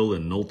firm, Hill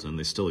and Knowlton,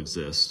 they still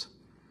exist,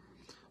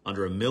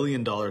 under $1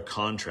 million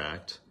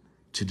contract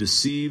to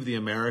deceive the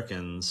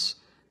Americans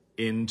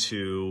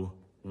into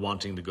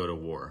wanting to go to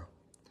war,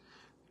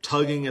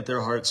 tugging at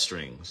their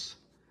heartstrings,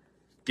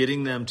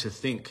 getting them to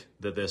think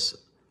that this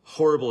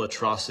horrible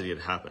atrocity had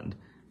happened,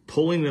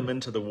 pulling them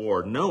into the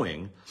war,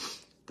 knowing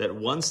that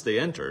once they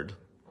entered,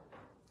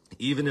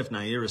 even if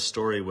Naira's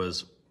story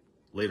was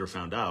later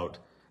found out,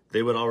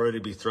 they would already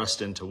be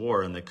thrust into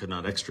war and they could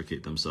not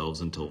extricate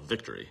themselves until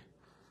victory.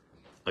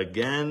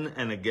 Again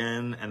and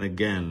again and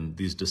again,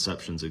 these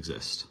deceptions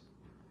exist.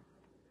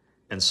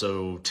 And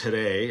so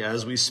today,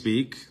 as we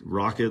speak,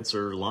 rockets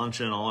are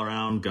launching all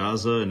around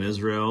Gaza and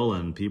Israel,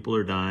 and people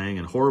are dying,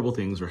 and horrible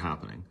things are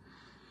happening.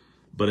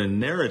 But a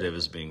narrative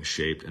is being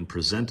shaped and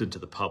presented to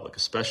the public,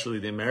 especially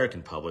the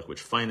American public, which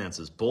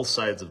finances both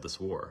sides of this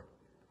war,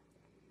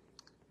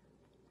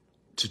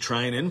 to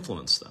try and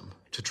influence them,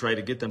 to try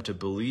to get them to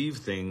believe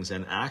things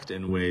and act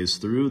in ways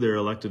through their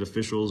elected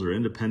officials or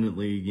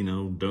independently,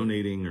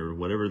 donating or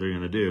whatever they're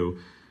going to do,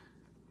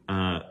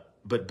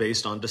 but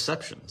based on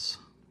deceptions.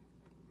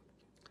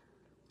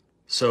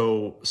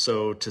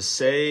 So to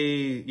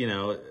say,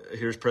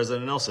 here's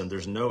President Nelson,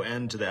 there's no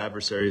end to the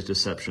adversary's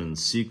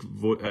deceptions. Seek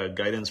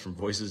guidance from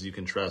voices you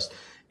can trust.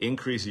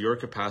 Increase your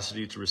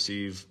capacity to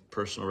receive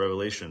personal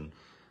revelation.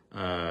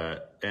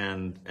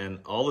 And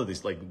all of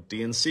these, like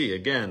DNC,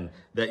 again,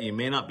 that you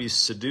may not be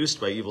seduced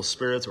by evil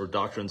spirits or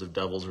doctrines of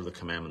devils or the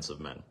commandments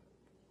of men.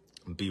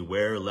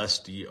 Beware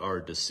lest ye are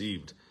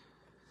deceived.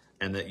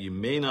 And that you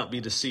may not be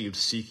deceived,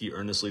 seek ye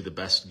earnestly the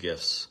best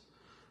gifts.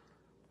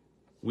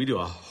 We do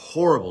a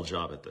horrible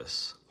job at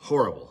this.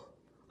 Horrible.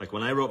 Like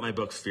when I wrote my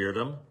book,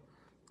 Feardom,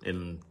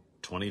 in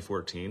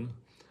 2014,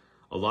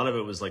 a lot of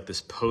it was like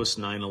this post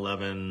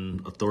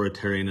 9/11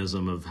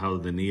 authoritarianism of how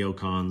the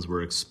neocons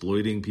were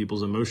exploiting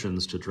people's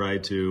emotions to try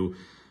to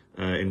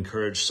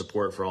encourage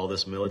support for all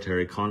this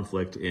military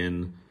conflict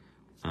in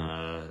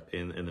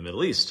the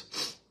Middle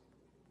East.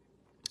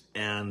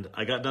 And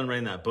I got done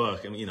writing that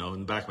book, and in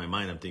the back of my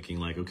mind, I'm thinking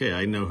like, okay,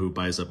 I know who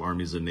buys up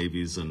armies and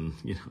navies and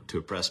to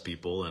oppress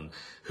people, and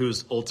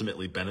who's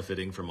ultimately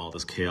benefiting from all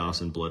this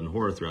chaos and blood and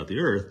horror throughout the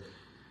earth.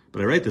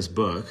 But I write this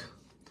book,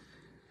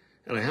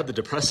 and I had the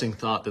depressing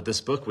thought that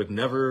this book would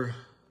never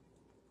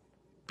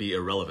be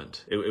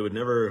irrelevant. It would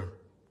never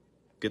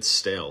get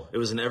stale. It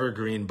was an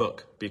evergreen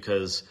book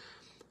because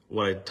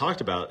what I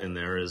talked about in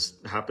there is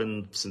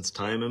happened since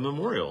time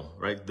immemorial,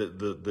 right?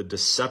 The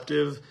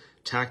deceptive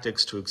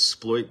tactics to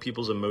exploit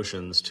people's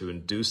emotions to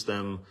induce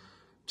them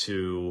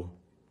to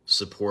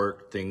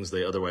support things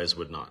they otherwise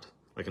would not.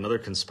 Like another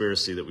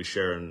conspiracy that we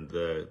share in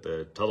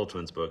the Tuttle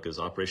Twins book is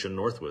Operation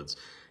Northwoods.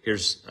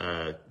 Here's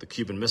the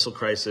Cuban Missile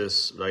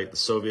Crisis, right? The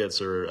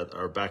Soviets are at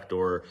our back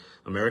door.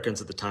 Americans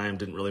at the time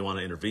didn't really want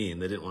to intervene.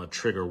 They didn't want to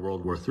trigger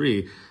World War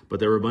III, but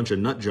there were a bunch of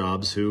nut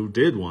jobs who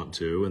did want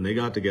to, and they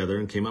got together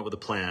and came up with a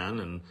plan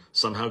and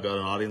somehow got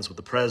an audience with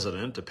the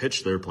president to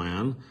pitch their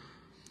plan,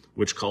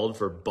 which called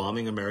for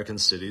bombing American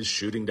cities,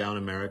 shooting down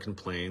American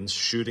planes,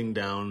 shooting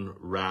down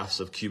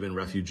rafts of Cuban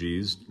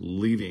refugees,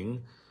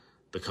 leaving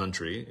the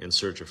country in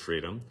search of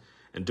freedom,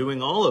 and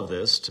doing all of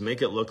this to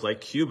make it look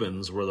like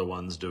Cubans were the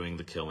ones doing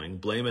the killing,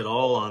 blame it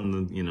all on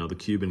the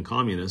Cuban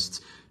communists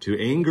to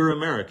anger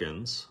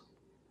Americans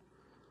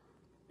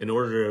in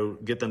order to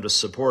get them to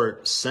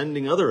support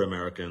sending other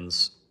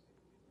Americans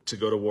to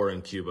go to war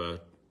in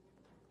Cuba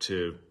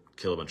to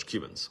kill a bunch of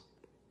Cubans.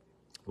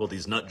 Well,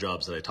 these nut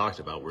jobs that I talked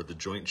about were the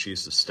Joint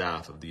Chiefs of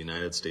Staff of the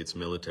United States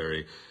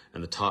military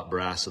and the top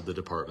brass of the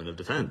Department of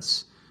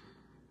Defense,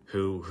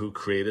 who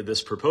created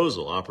this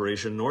proposal,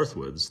 Operation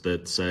Northwoods,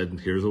 that said,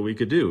 here's what we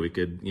could do. We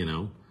could,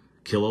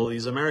 kill all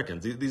these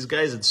Americans. These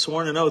guys had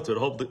sworn an oath to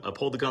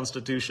uphold the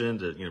Constitution,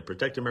 to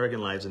protect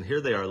American lives, and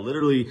here they are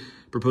literally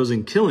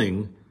proposing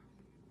killing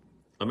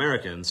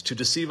Americans to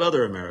deceive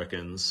other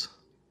Americans,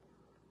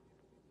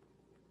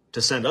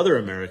 to send other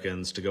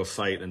Americans to go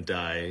fight and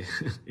die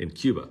in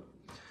Cuba.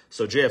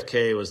 So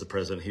JFK was the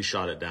president. He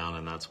shot it down,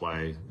 and that's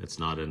why it's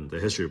not in the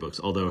history books.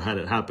 Although had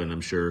it happened,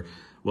 I'm sure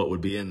what would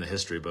be in the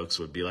history books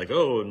would be like,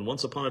 oh, and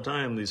once upon a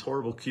time, these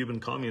horrible Cuban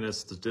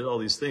communists did all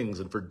these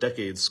things, and for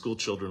decades, school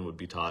children would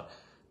be taught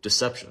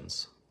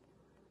deceptions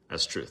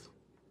as truth.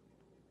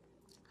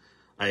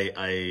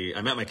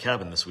 I'm at my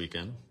cabin this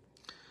weekend,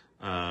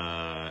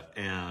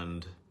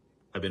 and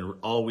I've been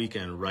all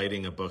weekend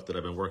writing a book that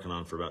I've been working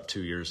on for about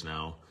 2 years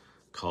now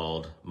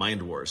called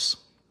Mind Wars.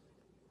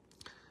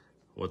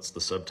 What's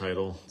the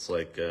subtitle? It's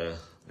like I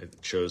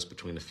chose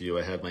between a few.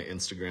 I had my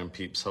Instagram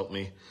peeps help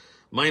me.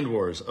 Mind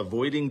Wars,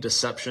 Avoiding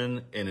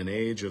Deception in an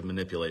Age of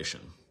Manipulation.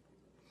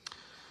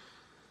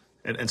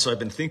 And so I've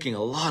been thinking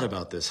a lot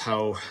about this,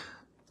 how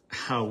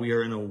we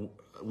are in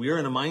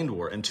a mind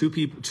war, and too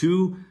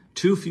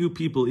few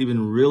people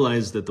even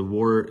realize that the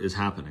war is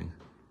happening.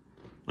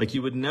 Like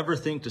you would never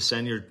think to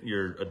send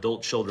your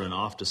adult children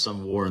off to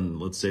some war in,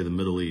 let's say, the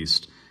Middle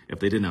East if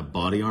they didn't have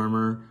body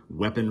armor,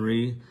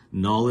 weaponry,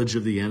 knowledge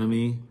of the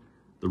enemy,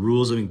 the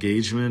rules of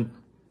engagement,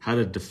 how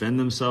to defend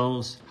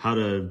themselves, how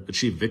to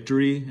achieve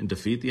victory and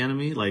defeat the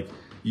enemy. Like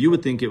you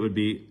would think it would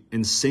be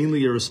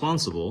insanely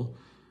irresponsible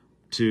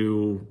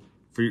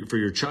for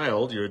your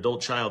child, your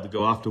adult child, to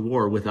go off to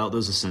war without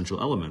those essential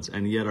elements.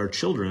 And yet our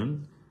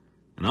children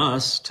and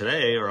us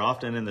today are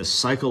often in this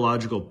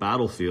psychological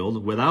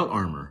battlefield without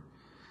armor,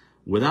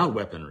 without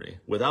weaponry,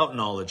 without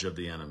knowledge of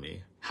the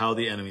enemy, how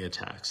the enemy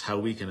attacks, how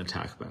we can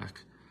attack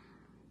back.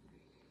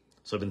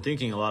 So I've been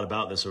thinking a lot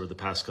about this over the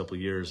past couple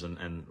of years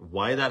and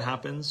why that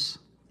happens.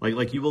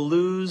 Like you will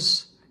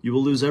lose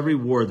every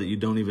war that you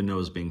don't even know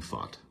is being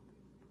fought,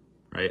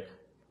 right?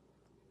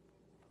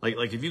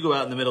 Like if you go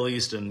out in the Middle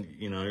East and,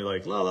 you're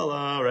like, la, la,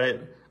 la,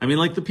 right? I mean,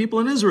 like the people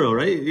in Israel,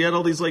 right? You had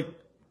all these like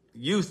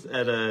youth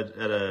at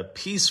a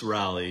peace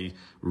rally,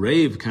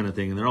 rave kind of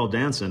thing, and they're all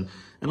dancing.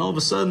 And all of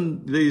a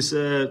sudden, these,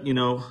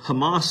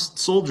 Hamas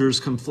soldiers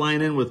come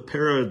flying in with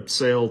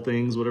parasail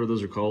things, whatever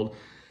those are called,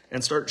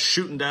 and start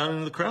shooting down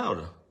into the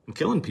crowd and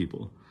killing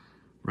people,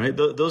 right?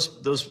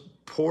 Those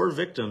poor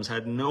victims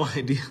had no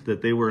idea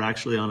that they were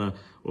actually on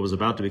what was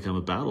about to become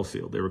a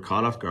battlefield. They were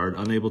caught off guard,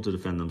 unable to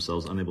defend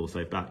themselves, unable to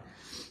fight back.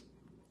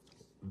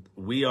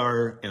 We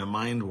are in a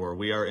mind war.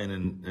 We are in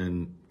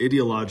an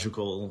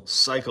ideological,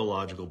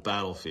 psychological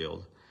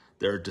battlefield.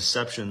 There are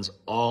deceptions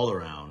all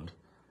around.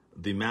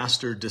 The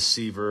master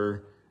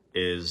deceiver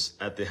is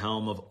at the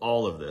helm of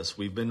all of this.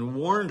 We've been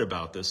warned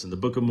about this in the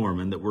Book of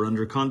Mormon, that we're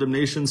under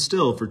condemnation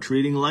still for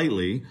treating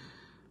lightly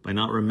by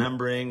not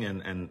remembering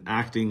and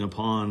acting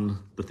upon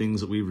the things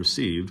that we've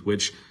received,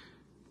 which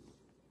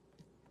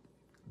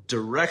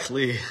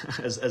directly,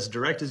 as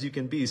direct as you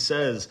can be,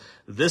 says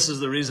this is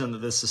the reason that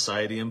this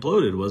society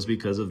imploded, was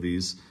because of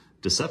these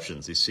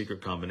deceptions, these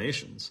secret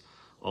combinations,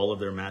 all of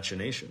their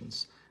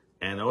machinations.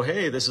 And, oh,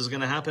 hey, this is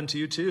going to happen to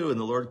you too. And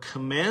the Lord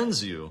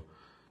commands you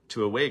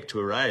to awake, to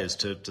arise,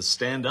 to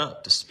stand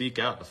up, to speak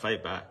out, to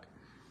fight back.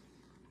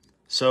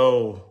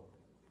 So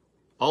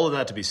all of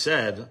that to be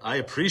said, I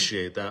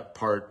appreciate that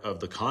part of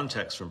the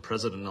context from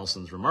President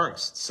Nelson's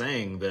remarks,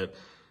 saying that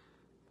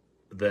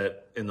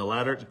in the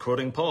latter,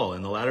 quoting Paul,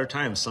 in the latter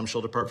times, some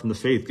shall depart from the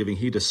faith, giving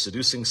heed to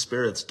seducing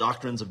spirits,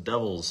 doctrines of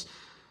devils.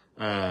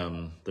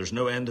 There's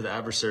no end to the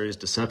adversary's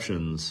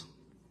deceptions.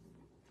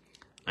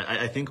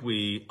 I think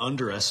we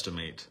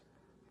underestimate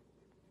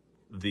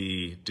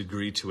the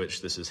degree to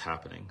which this is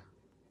happening.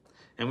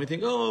 And we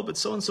think, oh, but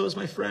so-and-so is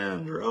my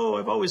friend, or, oh,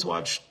 I've always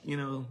watched,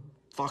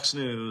 Fox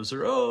News,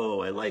 or,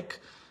 oh, I like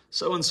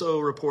so-and-so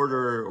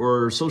reporter,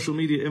 or social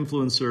media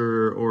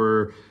influencer,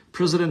 or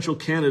presidential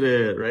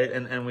candidate, right?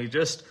 And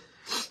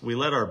we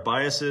let our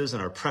biases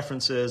and our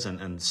preferences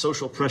and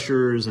social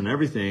pressures and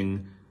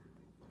everything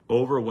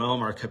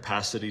overwhelm our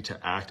capacity to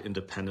act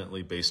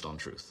independently based on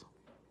truth,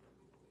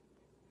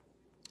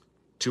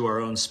 to our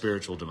own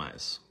spiritual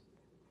demise.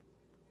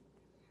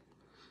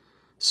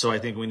 So I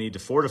think we need to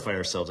fortify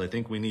ourselves. I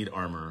think we need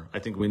armor. I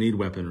think we need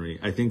weaponry.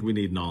 I think we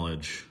need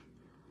knowledge.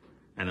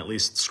 And at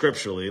least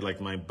scripturally, like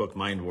my book,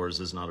 Mind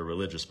Wars, is not a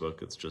religious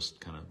book. It's just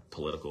kind of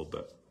political.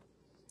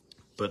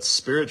 But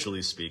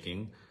spiritually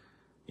speaking,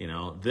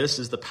 this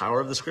is the power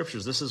of the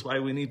scriptures. This is why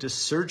we need to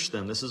search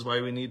them. This is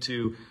why we need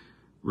to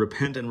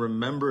repent and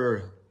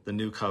remember the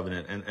new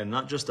covenant, and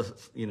not just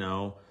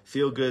the,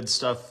 feel good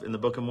stuff in the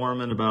Book of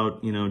Mormon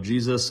about,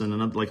 Jesus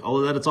and like all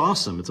of that. It's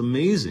awesome. It's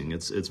amazing.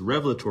 It's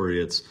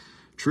revelatory. It's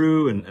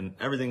true. And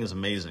everything is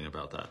amazing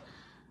about that.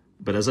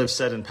 But as I've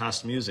said in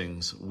past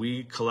musings,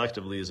 we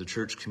collectively as a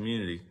church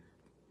community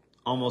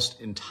almost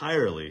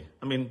entirely,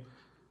 I'm going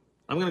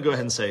to go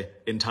ahead and say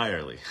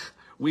entirely,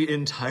 we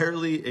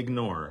entirely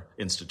ignore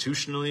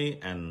institutionally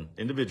and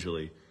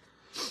individually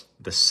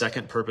the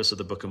second purpose of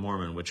the Book of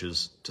Mormon, which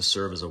is to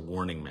serve as a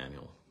warning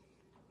manual.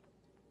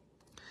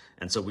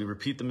 And so we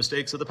repeat the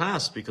mistakes of the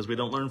past because we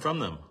don't learn from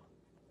them.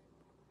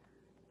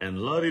 And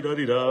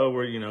la-di-da-di-da,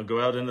 we're,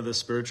 go out into this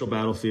spiritual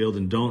battlefield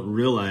and don't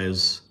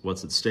realize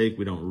what's at stake.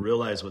 We don't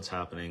realize what's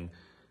happening.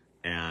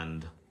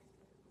 And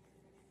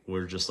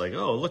we're just like,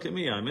 oh, look at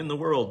me. I'm in the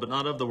world, but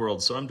not of the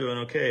world. So I'm doing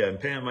okay. I'm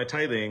paying my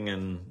tithing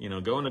and,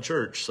 going to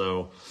church.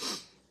 So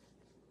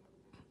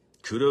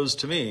kudos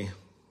to me,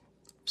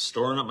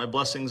 storing up my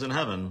blessings in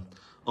heaven.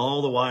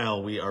 All the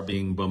while we are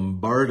being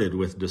bombarded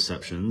with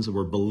deceptions.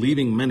 We're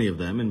believing many of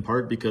them, in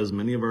part because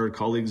many of our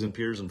colleagues and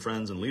peers and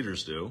friends and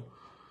leaders do.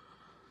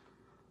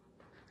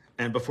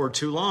 And before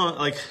too long,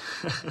 like,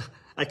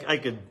 I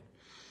got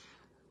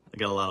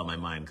a lot on my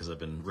mind because I've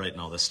been writing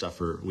all this stuff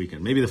for a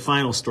weekend. Maybe the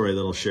final story that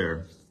I'll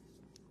share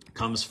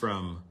comes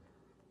from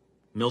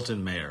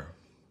Milton Mayer.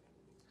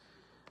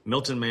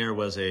 Milton Mayer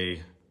was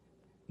a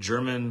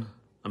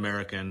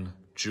German-American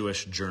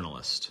Jewish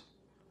journalist.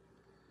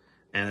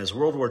 And as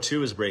World War II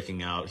was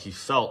breaking out, he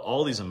felt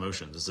all these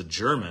emotions. As a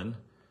German,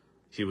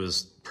 he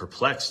was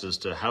perplexed as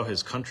to how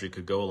his country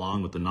could go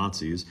along with the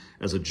Nazis.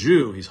 As a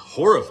Jew, he's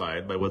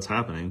horrified by what's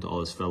happening to all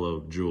his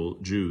fellow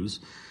Jews.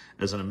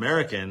 As an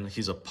American,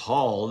 he's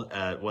appalled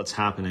at what's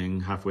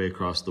happening halfway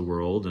across the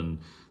world and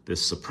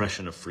this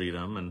suppression of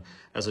freedom. And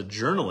as a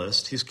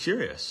journalist, he's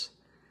curious.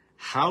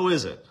 How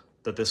is it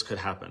that this could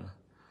happen?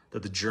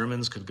 That the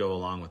Germans could go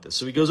along with this?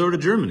 So he goes over to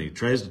Germany,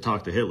 tries to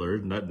talk to Hitler,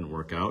 and that didn't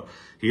work out.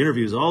 He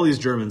interviews all these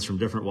Germans from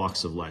different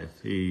walks of life.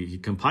 He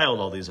compiled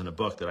all these in a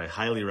book that I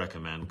highly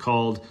recommend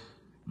called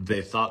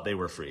They Thought They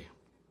Were Free.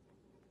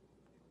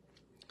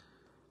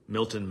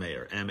 Milton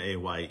Mayer,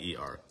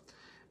 M-A-Y-E-R.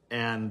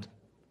 And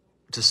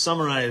to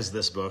summarize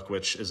this book,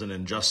 which is an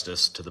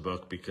injustice to the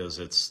book because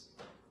it's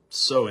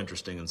so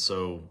interesting and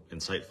so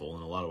insightful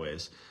in a lot of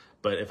ways,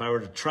 but if I were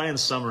to try and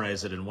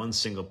summarize it in one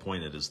single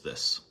point, it is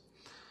this.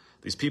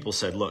 These people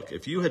said, look,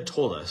 if you had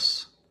told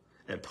us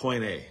at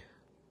point A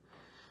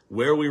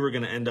where we were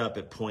going to end up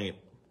at point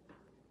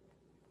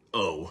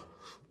O,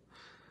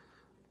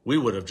 we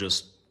would have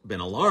just been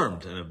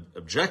alarmed and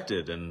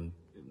objected, and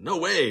no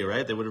way,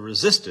 right? They would have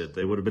resisted.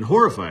 They would have been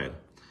horrified.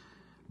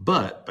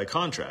 But by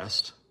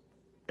contrast,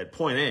 at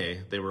point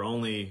A, they were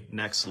only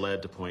next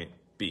led to point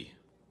B,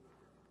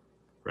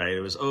 right?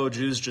 It was, oh,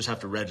 Jews just have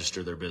to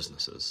register their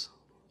businesses.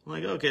 I'm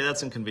like, okay,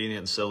 that's inconvenient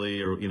and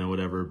silly, or,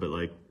 whatever, but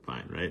like,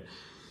 fine, right?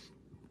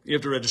 You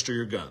have to register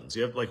your guns.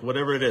 You have, like,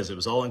 whatever it is. It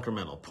was all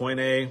incremental, point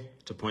A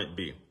to point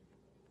B.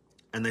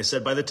 And they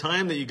said by the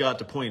time that you got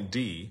to point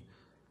D,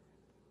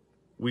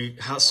 we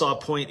saw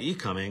point E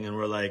coming, and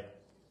we're like,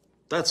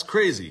 that's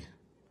crazy.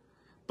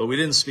 But we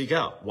didn't speak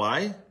out.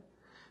 Why?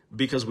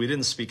 Because we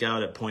didn't speak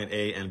out at point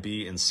A and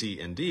B and C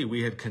and D.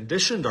 We had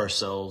conditioned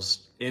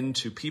ourselves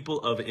into people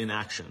of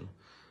inaction.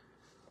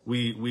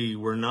 We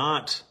were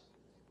not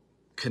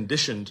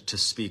conditioned to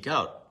speak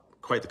out.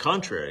 Quite the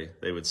contrary,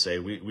 they would say.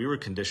 We were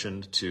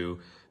conditioned to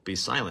be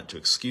silent, to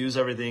excuse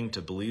everything,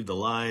 to believe the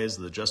lies,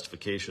 the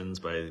justifications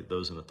by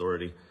those in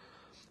authority.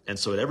 And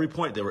so at every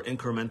point, they were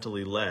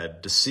incrementally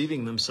led,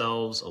 deceiving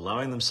themselves,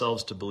 allowing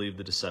themselves to believe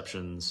the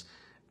deceptions,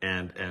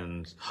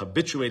 and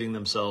habituating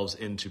themselves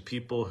into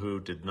people who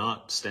did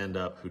not stand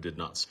up, who did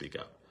not speak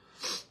up.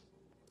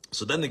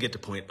 So then they get to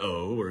point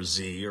O or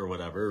Z or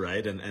whatever,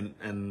 right?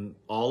 And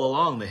all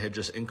along, they had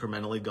just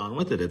incrementally gone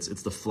with it.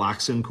 It's the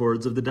flaxen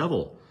cords of the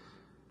devil,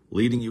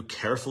 leading you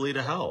carefully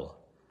to hell.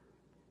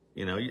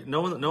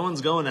 No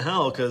one's going to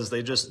hell because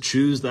they just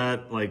choose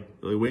that,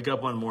 like, they wake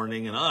up one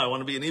morning and, I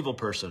want to be an evil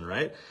person,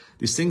 right?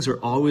 These things are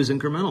always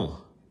incremental.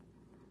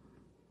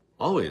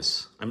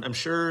 Always. I'm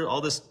sure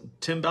all this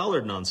Tim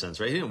Ballard nonsense,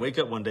 right? He didn't wake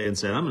up one day and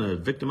say, I'm going to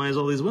victimize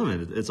all these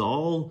women. It's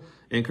all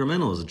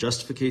incremental. There's a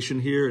justification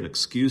here, an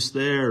excuse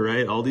there,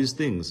 right? All these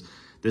things.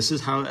 This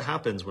is how it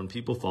happens when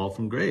people fall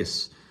from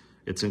grace.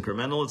 It's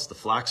incremental. It's the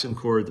flaxen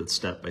cord that's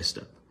step by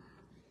step,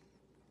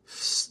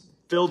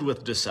 filled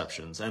with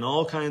deceptions and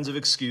all kinds of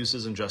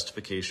excuses and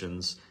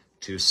justifications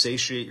to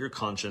satiate your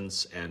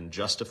conscience and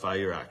justify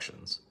your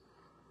actions.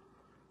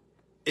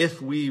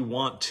 If we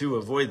want to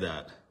avoid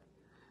that,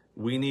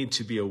 we need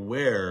to be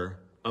aware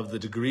of the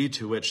degree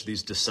to which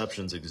these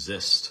deceptions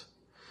exist,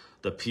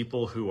 the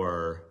people who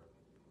are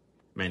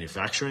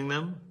manufacturing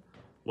them,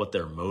 what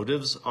their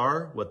motives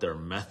are, what their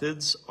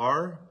methods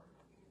are.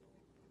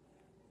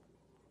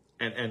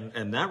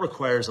 And that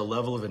requires a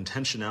level of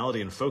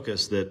intentionality and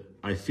focus that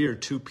I fear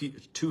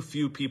too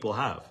few people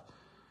have.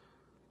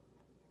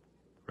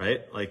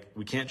 Right? Like,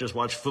 we can't just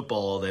watch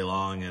football all day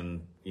long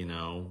and,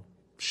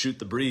 shoot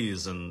the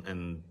breeze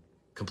and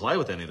comply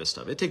with any of this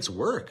stuff. It takes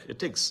work. It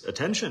takes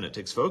attention. It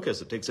takes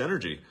focus. It takes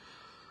energy.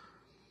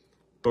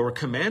 But we're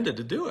commanded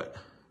to do it.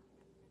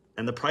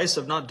 And the price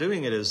of not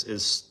doing it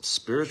is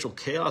spiritual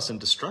chaos and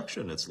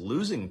destruction. It's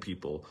losing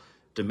people,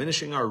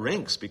 diminishing our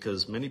ranks,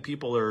 because many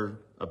people are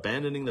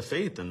abandoning the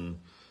faith and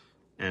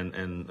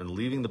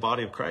leaving the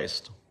body of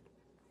Christ.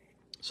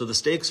 So the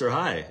stakes are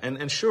high.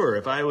 And sure,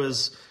 if I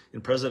was in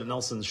President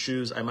Nelson's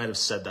shoes, I might have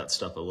said that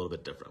stuff a little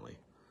bit differently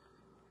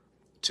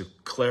to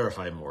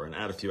clarify more and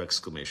add a few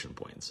exclamation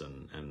points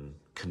and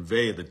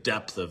convey the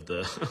depth of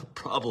the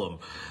problem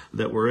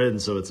that we're in,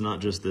 so it's not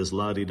just this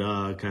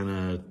la-di-da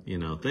kind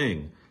of,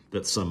 thing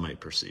that some might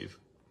perceive.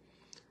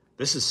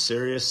 This is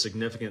serious,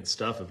 significant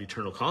stuff of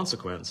eternal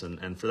consequence,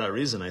 and for that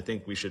reason, I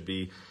think we should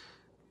be,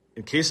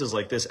 in cases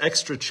like this,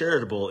 extra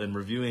charitable in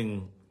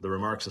reviewing the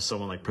remarks of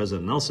someone like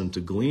President Nelson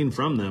to glean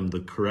from them the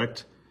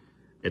correct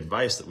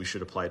advice that we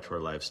should apply to our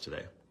lives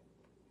today.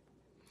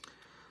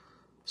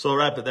 So I'll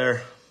wrap it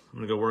there. I'm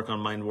going to go work on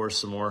Mind Wars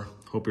some more.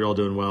 Hope you're all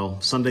doing well.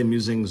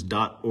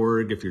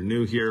 SundayMusings.org. If you're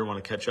new here,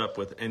 want to catch up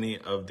with any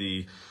of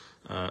the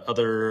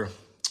other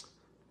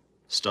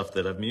stuff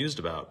that I've mused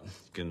about. You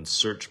can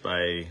search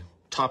by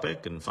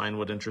topic and find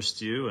what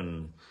interests you.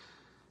 And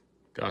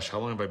gosh, how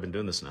long have I been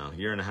doing this now? A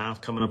year and a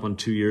half, coming up on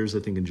 2 years, I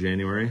think, in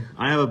January.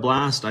 I have a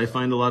blast. I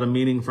find a lot of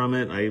meaning from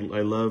it.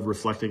 I love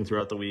reflecting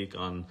throughout the week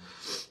on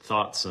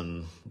thoughts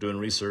and doing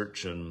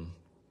research and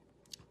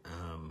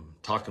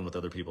talking with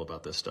other people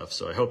about this stuff.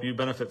 So I hope you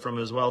benefit from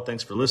it as well.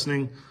 Thanks for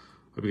listening.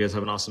 Hope you guys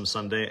have an awesome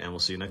Sunday, and we'll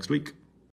see you next week.